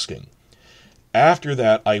keep asking. After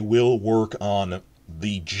that, I will work on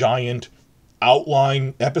the giant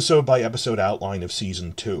outline, episode-by-episode outline of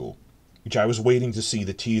Season 2, which I was waiting to see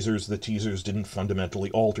the teasers. The teasers didn't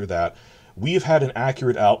fundamentally alter that. We have had an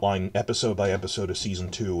accurate outline, episode-by-episode of Season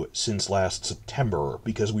 2, since last September,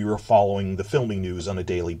 because we were following the filming news on a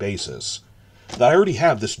daily basis. I already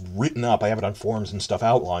have this written up. I have it on forums and stuff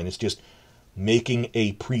outlined. It's just making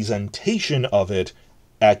a presentation of it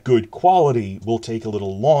at good quality will take a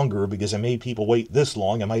little longer, because I made people wait this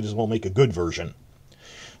long. I might as well make a good version.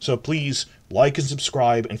 So please, like and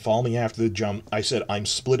subscribe, and follow me after the jump. I said I'm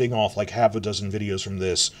splitting off like half a dozen videos from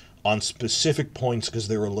this on specific points because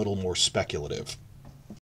they're a little more speculative.